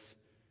says,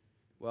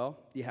 "Well,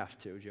 you have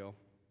to, Joe.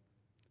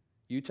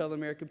 You tell the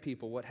American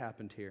people what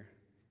happened here.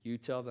 You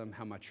tell them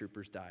how my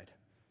troopers died.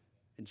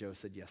 And Joe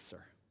said, yes,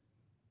 sir.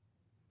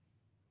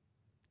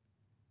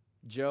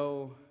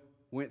 Joe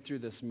went through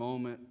this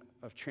moment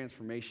of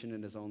transformation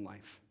in his own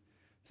life.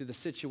 Through the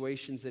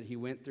situations that he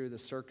went through, the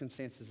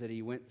circumstances that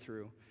he went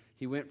through.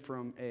 He went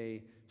from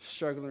a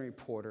struggling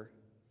reporter,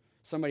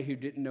 somebody who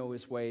didn't know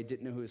his way,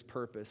 didn't know his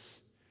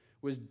purpose,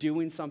 was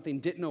doing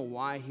something, didn't know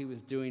why he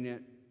was doing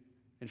it,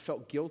 and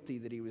felt guilty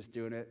that he was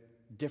doing it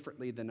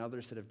differently than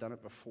others that have done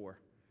it before.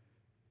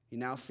 You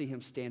now see him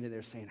standing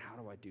there saying,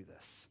 how do I do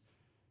this?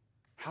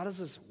 How does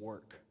this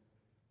work?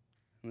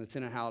 And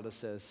Lieutenant Halida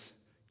says,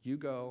 you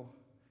go,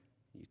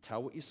 you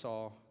tell what you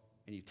saw,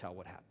 and you tell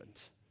what happened.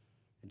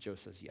 And Joe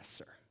says, yes,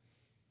 sir.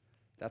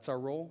 That's our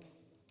role.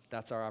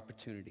 That's our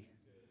opportunity.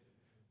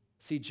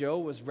 See, Joe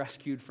was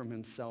rescued from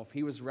himself.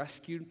 He was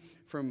rescued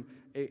from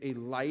a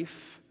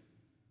life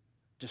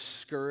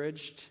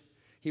discouraged.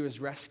 He was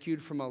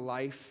rescued from a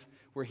life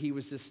where he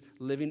was just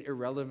living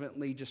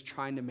irrelevantly, just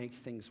trying to make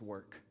things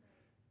work.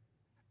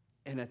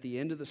 And at the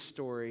end of the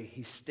story,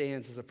 he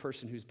stands as a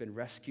person who's been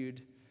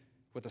rescued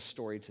with a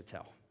story to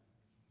tell.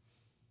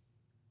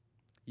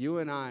 You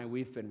and I,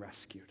 we've been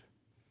rescued.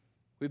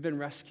 We've been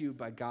rescued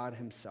by God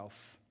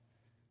himself.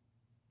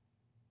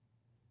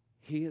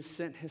 He has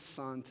sent his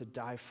son to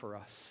die for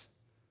us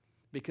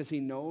because he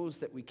knows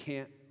that we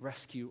can't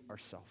rescue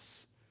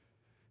ourselves.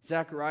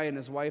 Zechariah and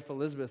his wife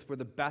Elizabeth were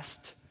the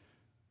best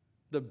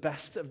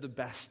of the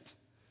best.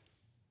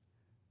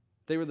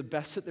 They were the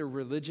best that their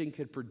religion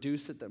could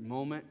produce at that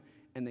moment,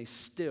 and they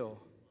still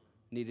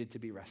needed to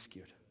be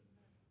rescued.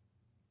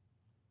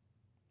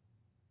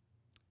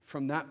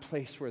 From that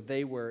place where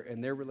they were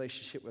in their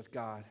relationship with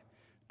God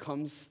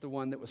comes the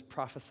one that was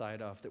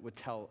prophesied of that would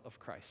tell of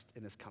Christ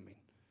in his coming.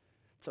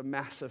 It's a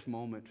massive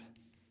moment.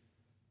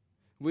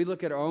 We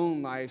look at our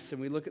own lives and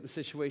we look at the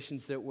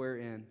situations that we're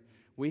in.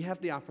 We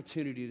have the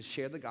opportunity to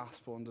share the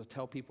gospel and to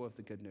tell people of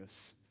the good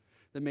news.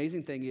 The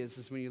amazing thing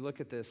is when you look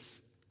at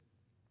this,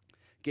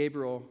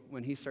 Gabriel,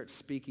 when he starts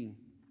speaking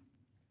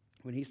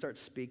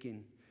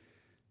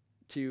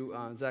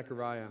to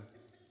Zechariah,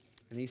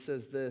 and he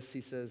says this, he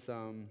says,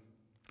 I'm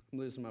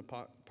losing my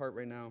part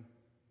right now.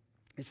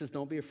 He says,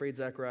 don't be afraid,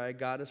 Zechariah.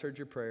 God has heard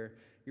your prayer.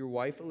 Your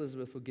wife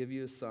Elizabeth will give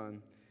you a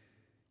son.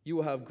 You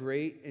will have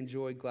great and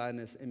joy,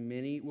 gladness, and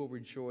many will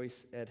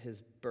rejoice at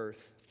his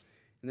birth.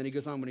 And then he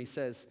goes on when he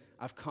says,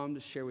 I've come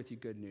to share with you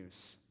good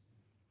news.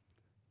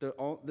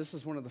 This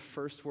is one of the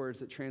first words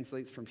that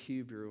translates from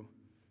Hebrew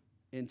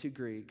into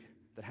Greek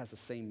that has the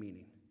same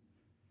meaning.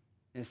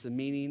 And it's the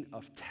meaning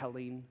of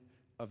telling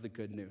of the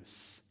good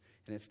news.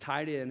 And it's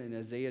tied in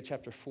Isaiah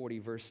chapter 40,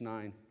 verse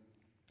 9.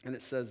 And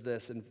it says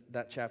this in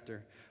that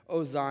chapter,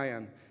 O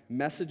Zion,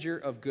 messenger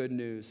of good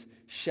news,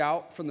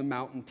 shout from the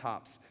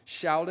mountaintops.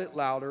 Shout it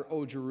louder,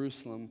 O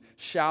Jerusalem.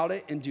 Shout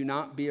it and do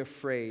not be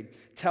afraid.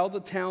 Tell the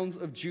towns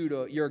of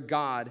Judah, your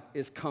God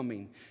is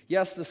coming.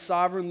 Yes, the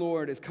sovereign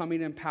Lord is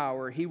coming in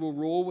power. He will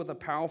rule with a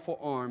powerful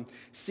arm.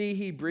 See,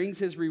 he brings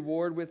his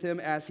reward with him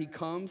as he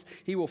comes.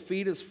 He will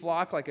feed his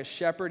flock like a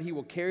shepherd. He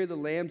will carry the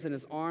lambs in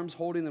his arms,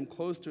 holding them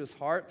close to his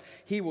heart.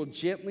 He will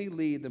gently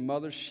lead the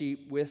mother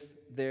sheep with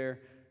their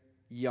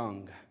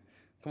young.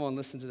 Come on,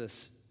 listen to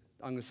this.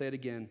 I'm going to say it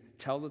again.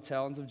 Tell the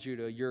towns of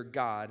Judah, your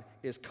God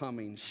is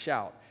coming.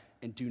 Shout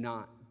and do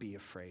not be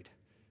afraid.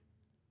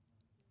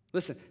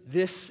 Listen,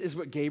 this is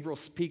what Gabriel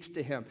speaks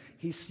to him.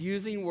 He's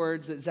using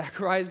words that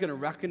Zechariah is going to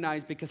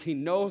recognize because he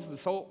knows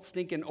this whole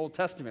stinking Old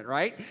Testament,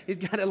 right? He's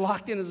got it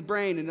locked in his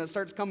brain and it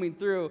starts coming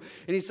through.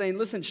 And he's saying,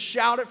 listen,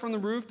 shout it from the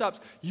rooftops.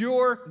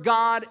 Your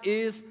God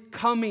is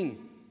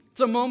coming. It's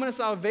a moment of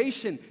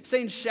salvation,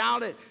 saying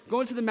shout it,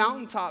 going to the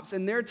mountaintops.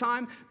 In their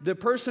time, the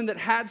person that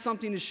had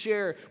something to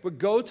share would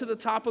go to the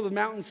top of the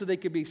mountain so they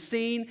could be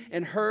seen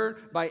and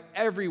heard by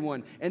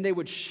everyone, and they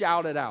would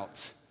shout it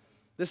out.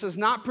 This is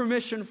not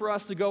permission for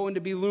us to go and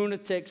to be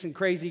lunatics and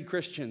crazy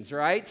Christians,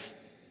 right?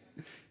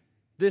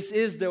 This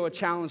is, though, a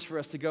challenge for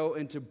us to go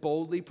and to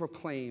boldly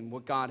proclaim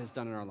what God has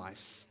done in our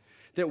lives.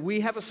 That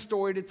we have a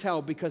story to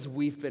tell because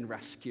we've been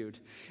rescued.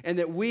 And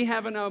that we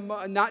have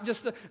not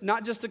just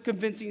a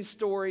convincing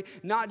story,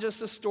 not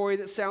just a story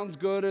that sounds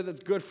good or that's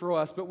good for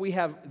us, but we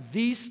have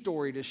the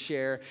story to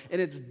share,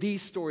 and it's the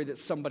story that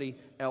somebody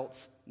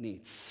else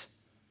needs.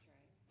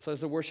 So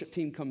as the worship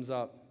team comes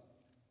up,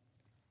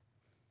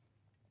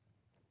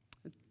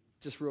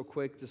 just real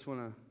quick,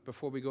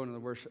 before we go into the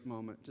worship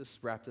moment, just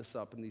wrap this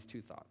up in these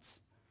two thoughts.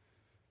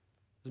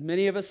 There's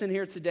many of us in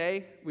here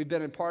today, we've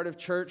been a part of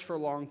church for a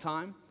long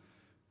time.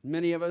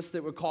 Many of us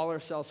that would call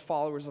ourselves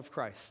followers of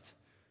Christ.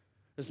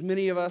 There's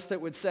many of us that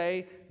would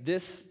say,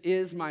 this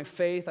is my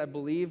faith. I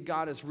believe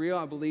God is real.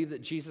 I believe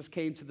that Jesus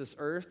came to this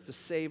earth to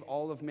save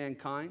all of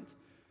mankind.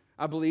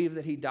 I believe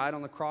that he died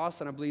on the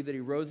cross, and I believe that he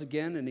rose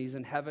again, and he's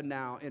in heaven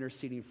now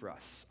interceding for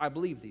us. I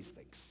believe these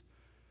things.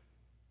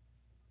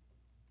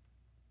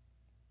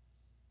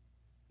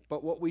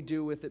 But what we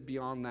do with it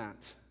beyond that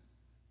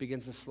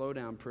begins to slow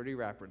down pretty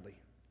rapidly.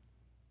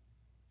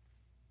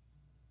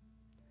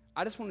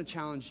 I just want to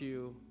challenge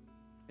you,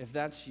 if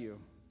that's you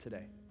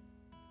today,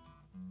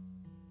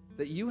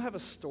 that you have a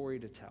story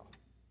to tell.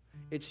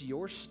 It's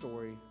your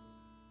story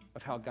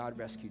of how God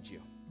rescued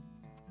you.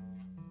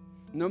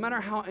 No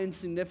matter how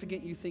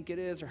insignificant you think it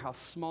is, or how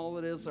small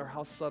it is, or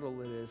how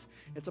subtle it is,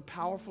 it's a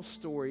powerful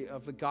story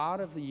of the God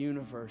of the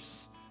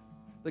universe,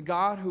 the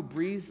God who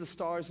breathes the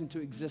stars into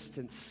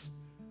existence,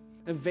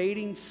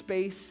 invading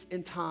space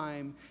and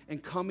time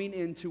and coming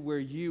into where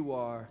you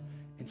are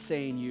and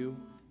saying, "You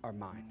are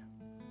mine."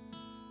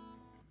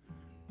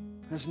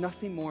 There's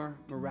nothing more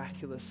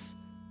miraculous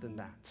than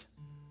that.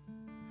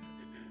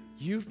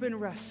 You've been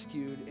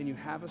rescued and you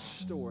have a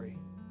story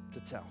to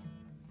tell.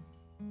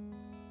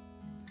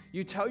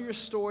 You tell your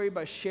story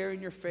by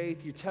sharing your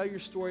faith. You tell your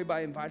story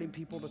by inviting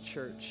people to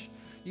church.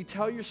 You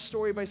tell your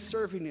story by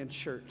serving in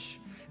church.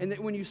 And that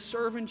when you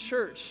serve in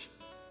church,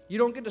 you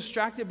don't get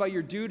distracted by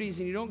your duties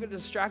and you don't get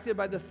distracted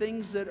by the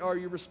things that are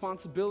your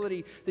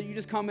responsibility, that you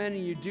just come in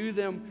and you do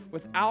them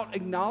without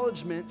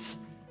acknowledgement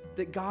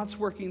that God's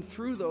working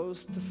through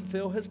those to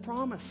fulfill his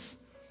promise.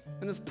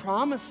 And his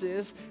promise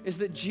is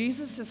that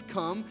Jesus has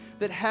come,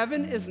 that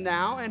heaven is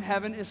now and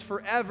heaven is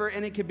forever,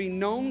 and it can be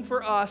known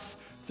for us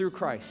through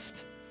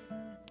Christ.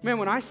 Man,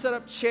 when I set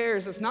up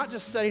chairs, it's not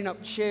just setting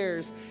up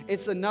chairs,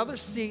 it's another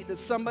seat that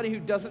somebody who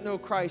doesn't know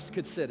Christ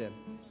could sit in.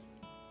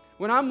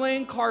 When I'm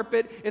laying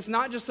carpet, it's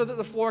not just so that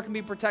the floor can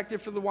be protected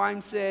for the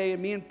YMCA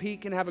and me and Pete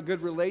can have a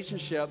good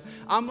relationship.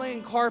 I'm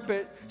laying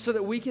carpet so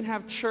that we can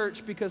have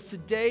church, because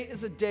today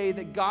is a day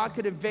that God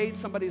could invade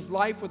somebody's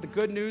life with the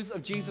good news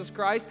of Jesus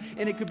Christ,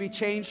 and it could be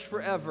changed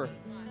forever.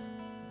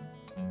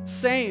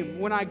 Same,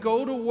 when I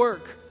go to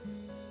work,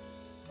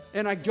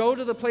 and I go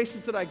to the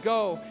places that I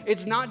go,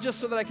 it's not just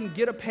so that I can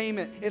get a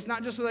payment. It's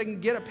not just so that I can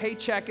get a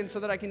paycheck and so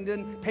that I can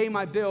then pay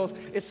my bills.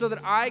 It's so that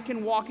I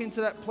can walk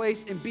into that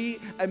place and be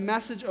a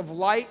message of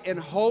light and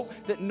hope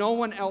that no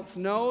one else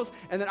knows,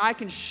 and that I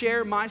can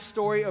share my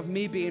story of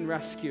me being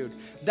rescued.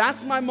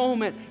 That's my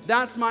moment.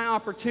 That's my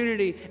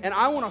opportunity, and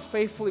I want to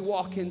faithfully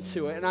walk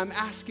into it. And I'm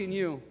asking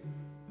you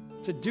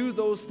to do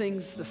those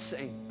things the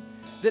same.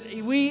 That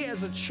we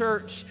as a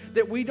church,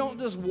 that we don't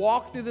just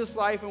walk through this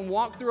life and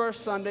walk through our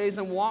Sundays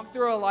and walk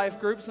through our life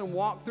groups and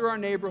walk through our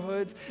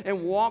neighborhoods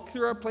and walk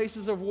through our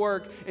places of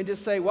work and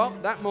just say, well,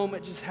 that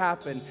moment just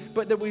happened.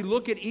 But that we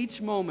look at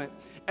each moment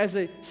as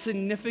a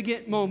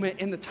significant moment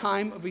in the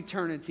time of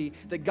eternity,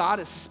 that God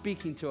is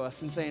speaking to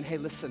us and saying, hey,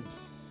 listen,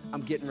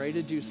 I'm getting ready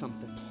to do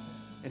something,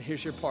 and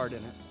here's your part in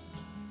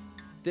it.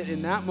 That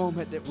in that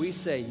moment that we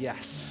say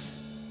yes.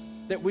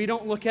 That we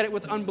don't look at it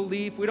with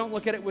unbelief, we don't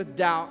look at it with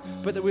doubt,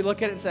 but that we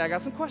look at it and say, I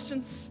got some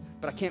questions,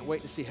 but I can't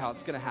wait to see how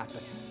it's going to happen.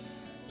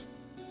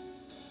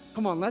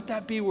 Come on, let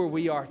that be where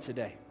we are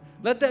today.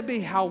 Let that be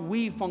how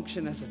we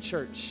function as a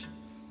church.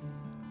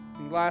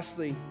 And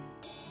lastly,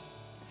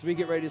 as we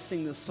get ready to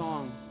sing this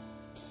song,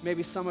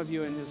 maybe some of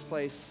you in this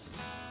place,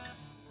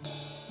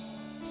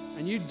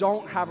 and you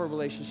don't have a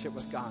relationship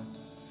with God.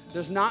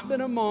 There's not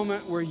been a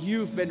moment where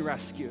you've been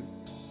rescued.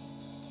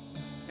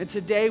 And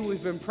today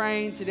we've been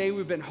praying, today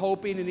we've been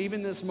hoping, and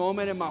even this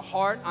moment in my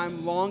heart,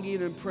 I'm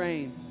longing and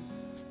praying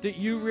that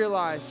you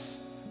realize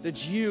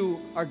that you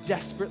are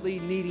desperately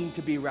needing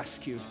to be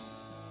rescued.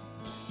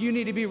 You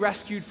need to be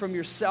rescued from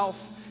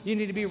yourself. You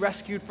need to be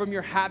rescued from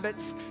your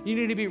habits. You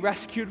need to be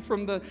rescued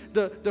from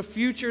the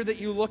future that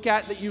you look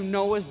at that you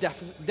know is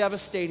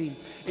devastating.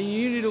 And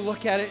you need to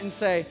look at it and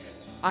say,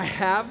 I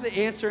have the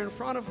answer in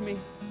front of me.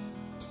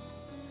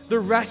 The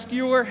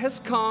rescuer has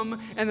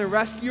come, and the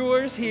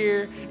rescuer is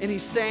here, and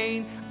he's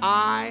saying,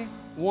 I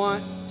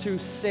want to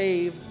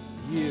save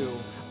you.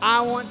 I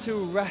want to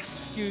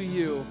rescue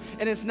you.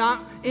 And it's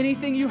not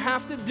anything you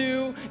have to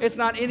do. It's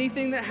not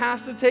anything that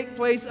has to take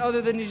place other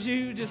than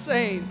you just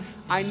saying,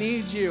 I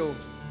need you,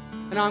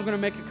 and I'm going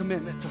to make a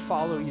commitment to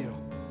follow you.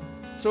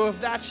 So if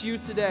that's you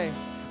today,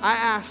 I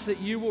ask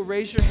that you will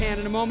raise your hand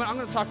in a moment. I'm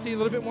going to talk to you a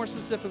little bit more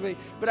specifically,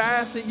 but I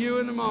ask that you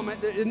in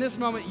this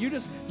moment,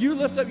 you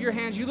lift up your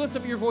hands, you lift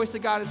up your voice to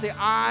God and say,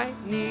 I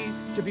need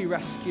to be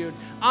rescued.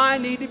 I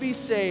need to be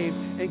saved,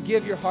 and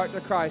give your heart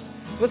to Christ.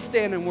 Let's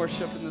stand and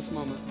worship in this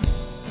moment.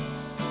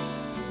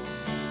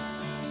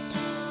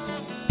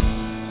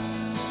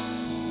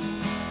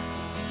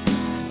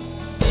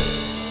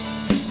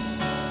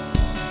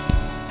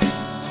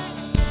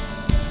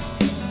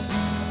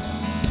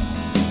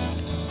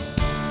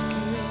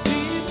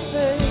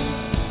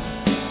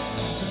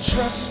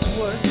 Trust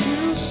what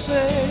you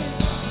say,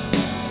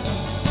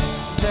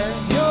 that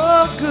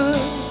you're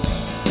good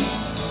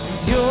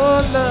and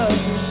your love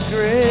is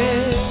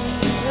great.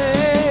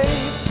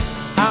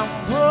 I'm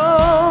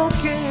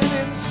broken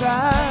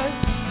inside,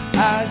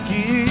 I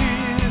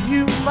give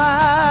you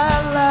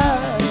my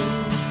life.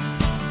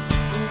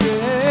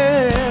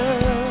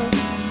 Yeah.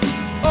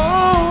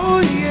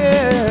 Oh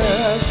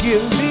yeah,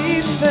 give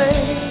me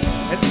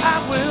faith and I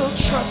will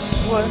trust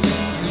what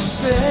you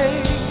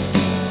say.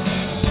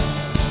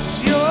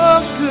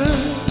 You're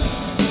good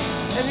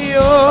and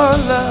your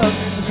love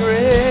is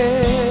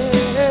great.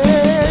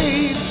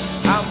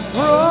 I'm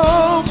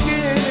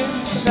broken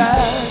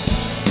inside,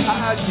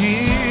 I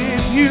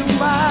give you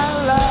my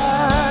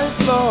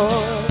life,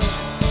 Lord,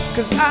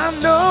 'cause I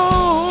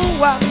know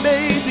I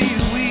may be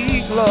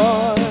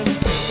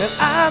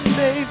I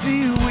may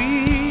be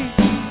weak,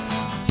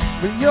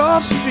 but your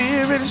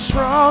spirit is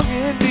strong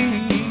in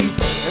me,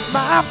 and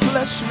my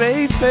flesh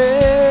may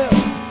fail,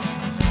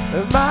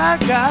 and my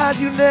God,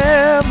 you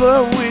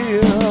never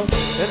will.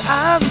 And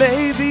I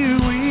may be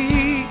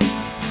weak,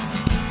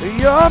 but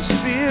your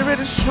spirit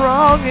is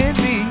strong in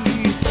me,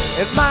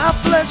 and my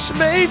flesh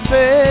may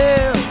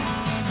fail,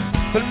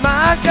 but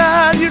my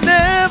God, you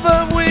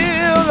never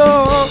will.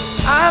 Oh,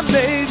 I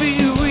may be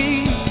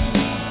weak,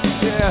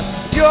 yeah,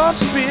 your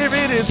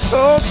spirit is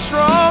so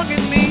strong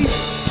in me,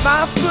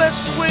 my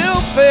flesh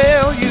will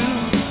fail you,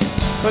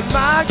 but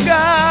my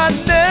God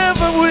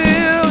never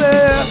will.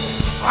 Yeah,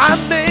 I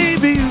may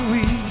be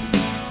weak,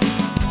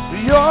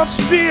 your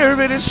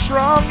spirit is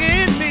strong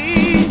in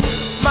me,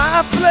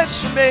 my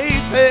flesh may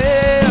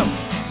fail.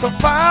 So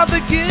Father,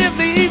 give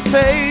me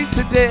faith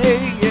today,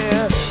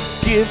 yeah,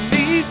 give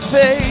me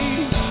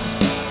faith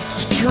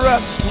to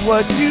trust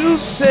what you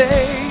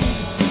say,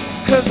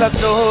 'cause I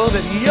know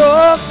that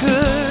you're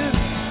good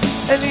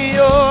and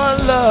your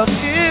love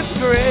is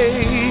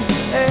great.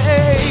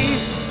 Hey,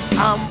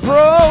 I'm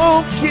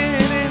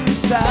broken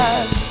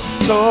inside,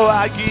 so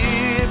I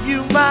give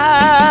you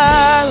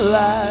my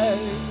life.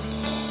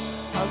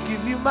 I'll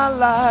give you my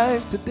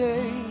life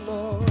today,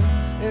 Lord.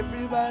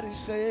 Everybody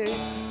say,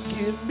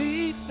 give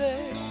me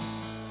faith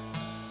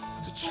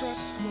to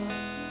trust what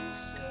you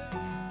say.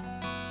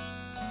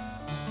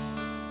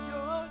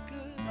 You're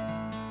good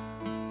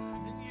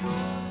and your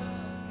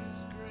love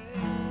is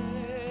great.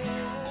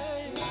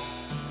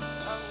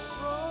 I'm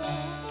broken,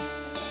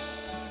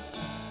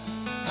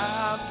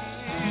 I'll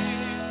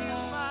give you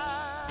mine.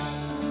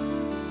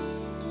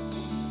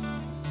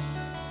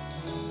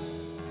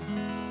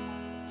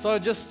 So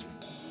just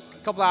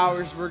a couple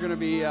hours, we're going to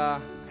be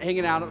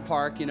hanging out at the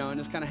park, and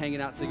just kind of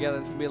hanging out together.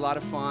 It's going to be a lot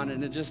of fun.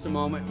 And in just a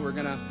moment, we're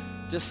going to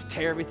just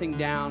tear everything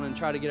down and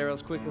try to get there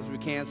as quick as we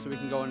can so we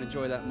can go and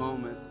enjoy that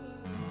moment.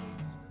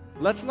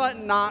 Let's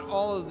let not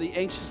all of the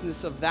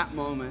anxiousness of that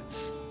moment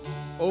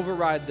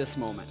override this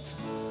moment.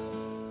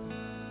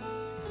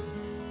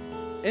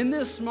 In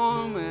this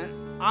moment,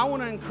 I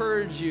want to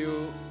encourage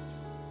you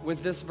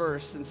with this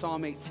verse in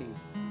Psalm 18.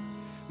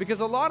 Because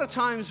a lot of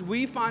times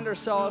we find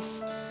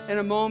ourselves in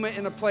a moment,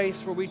 in a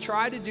place where we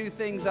try to do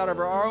things out of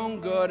our own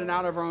good and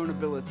out of our own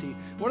ability.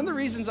 One of the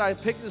reasons I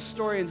picked this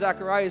story in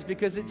Zechariah is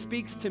because it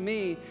speaks to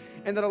me,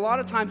 and that a lot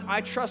of times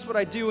I trust what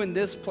I do in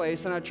this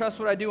place and I trust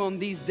what I do on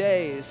these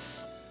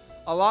days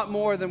a lot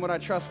more than what I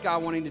trust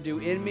God wanting to do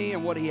in me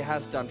and what He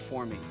has done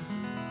for me.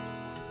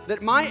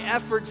 That my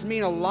efforts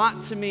mean a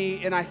lot to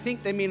me, and I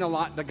think they mean a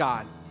lot to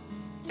God.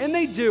 And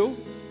they do.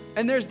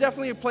 And there's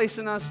definitely a place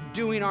in us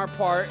doing our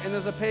part, and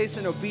there's a place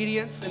in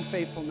obedience and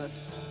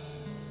faithfulness.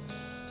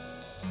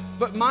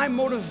 But my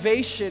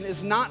motivation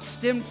is not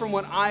stemmed from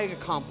what I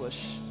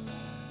accomplish.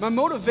 My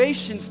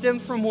motivation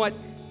stems from what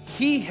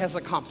He has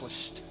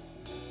accomplished.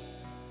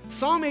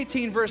 Psalm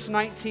 18, verse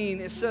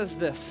 19, it says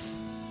this.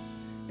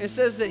 It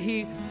says that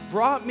He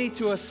brought me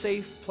to a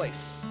safe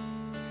place,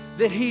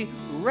 that He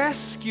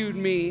rescued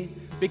me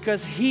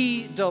because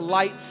He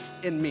delights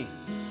in me.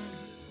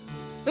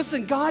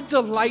 Listen, God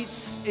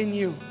delights in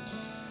you.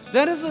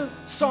 That is a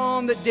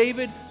psalm that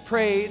David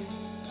prayed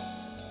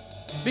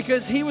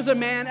because he was a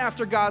man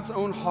after God's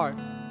own heart.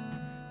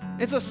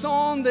 It's a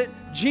psalm that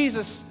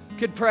Jesus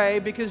could pray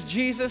because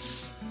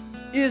Jesus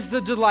is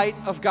the delight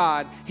of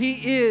God.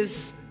 He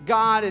is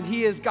God and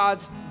He is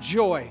God's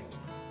joy.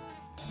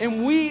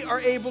 And we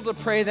are able to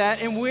pray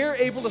that, and we're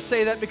able to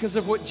say that because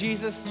of what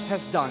Jesus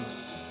has done.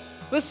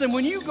 Listen,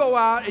 when you go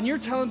out and you're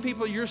telling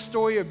people your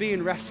story of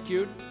being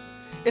rescued,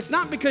 it's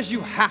not because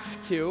you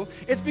have to,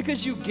 it's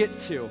because you get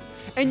to.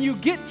 And you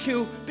get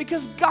to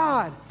because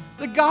God,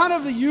 the God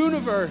of the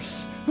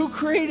universe, who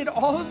created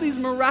all of these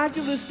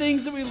miraculous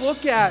things that we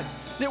look at,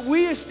 that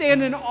we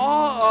stand in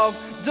awe of,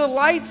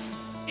 delights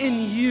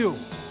in you.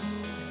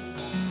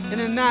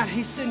 And in that,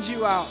 He sends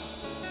you out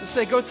to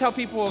say, go tell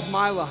people of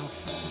my love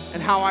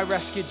and how I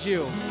rescued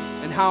you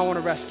and how I want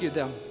to rescue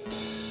them.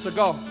 So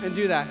go and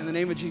do that in the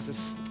name of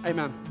Jesus.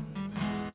 Amen.